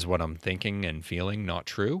 Is what I'm thinking and feeling not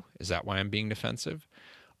true? Is that why I'm being defensive?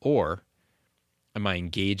 Or am I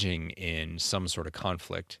engaging in some sort of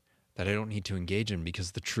conflict that I don't need to engage in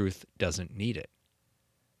because the truth doesn't need it?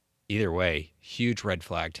 Either way, huge red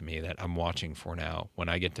flag to me that I'm watching for now. When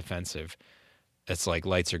I get defensive, it's like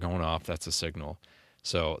lights are going off. That's a signal.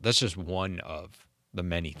 So that's just one of the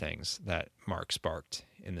many things that Mark sparked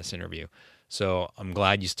in this interview. So I'm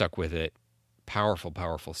glad you stuck with it. Powerful,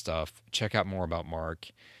 powerful stuff. Check out more about Mark.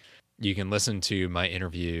 You can listen to my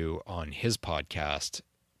interview on his podcast,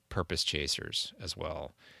 Purpose Chasers, as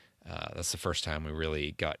well. That's the first time we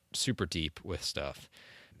really got super deep with stuff.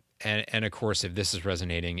 And of course, if this is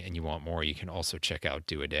resonating and you want more, you can also check out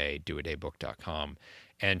Do A Day, doadaybook.com,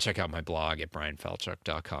 and check out my blog at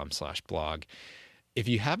brianfalchuk.com/blog. If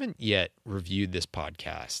you haven't yet reviewed this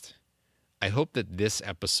podcast, I hope that this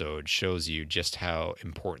episode shows you just how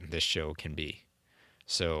important this show can be.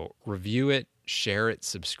 So review it, share it,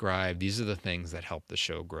 subscribe. These are the things that help the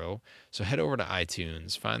show grow. So head over to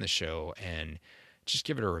iTunes, find the show, and just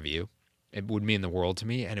give it a review. It would mean the world to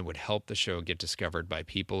me, and it would help the show get discovered by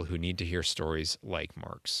people who need to hear stories like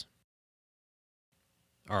Mark's.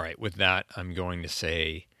 All right, with that, I'm going to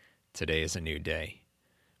say today is a new day,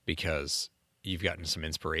 because you've gotten some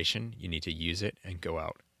inspiration. You need to use it and go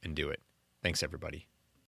out and do it. Thanks, everybody.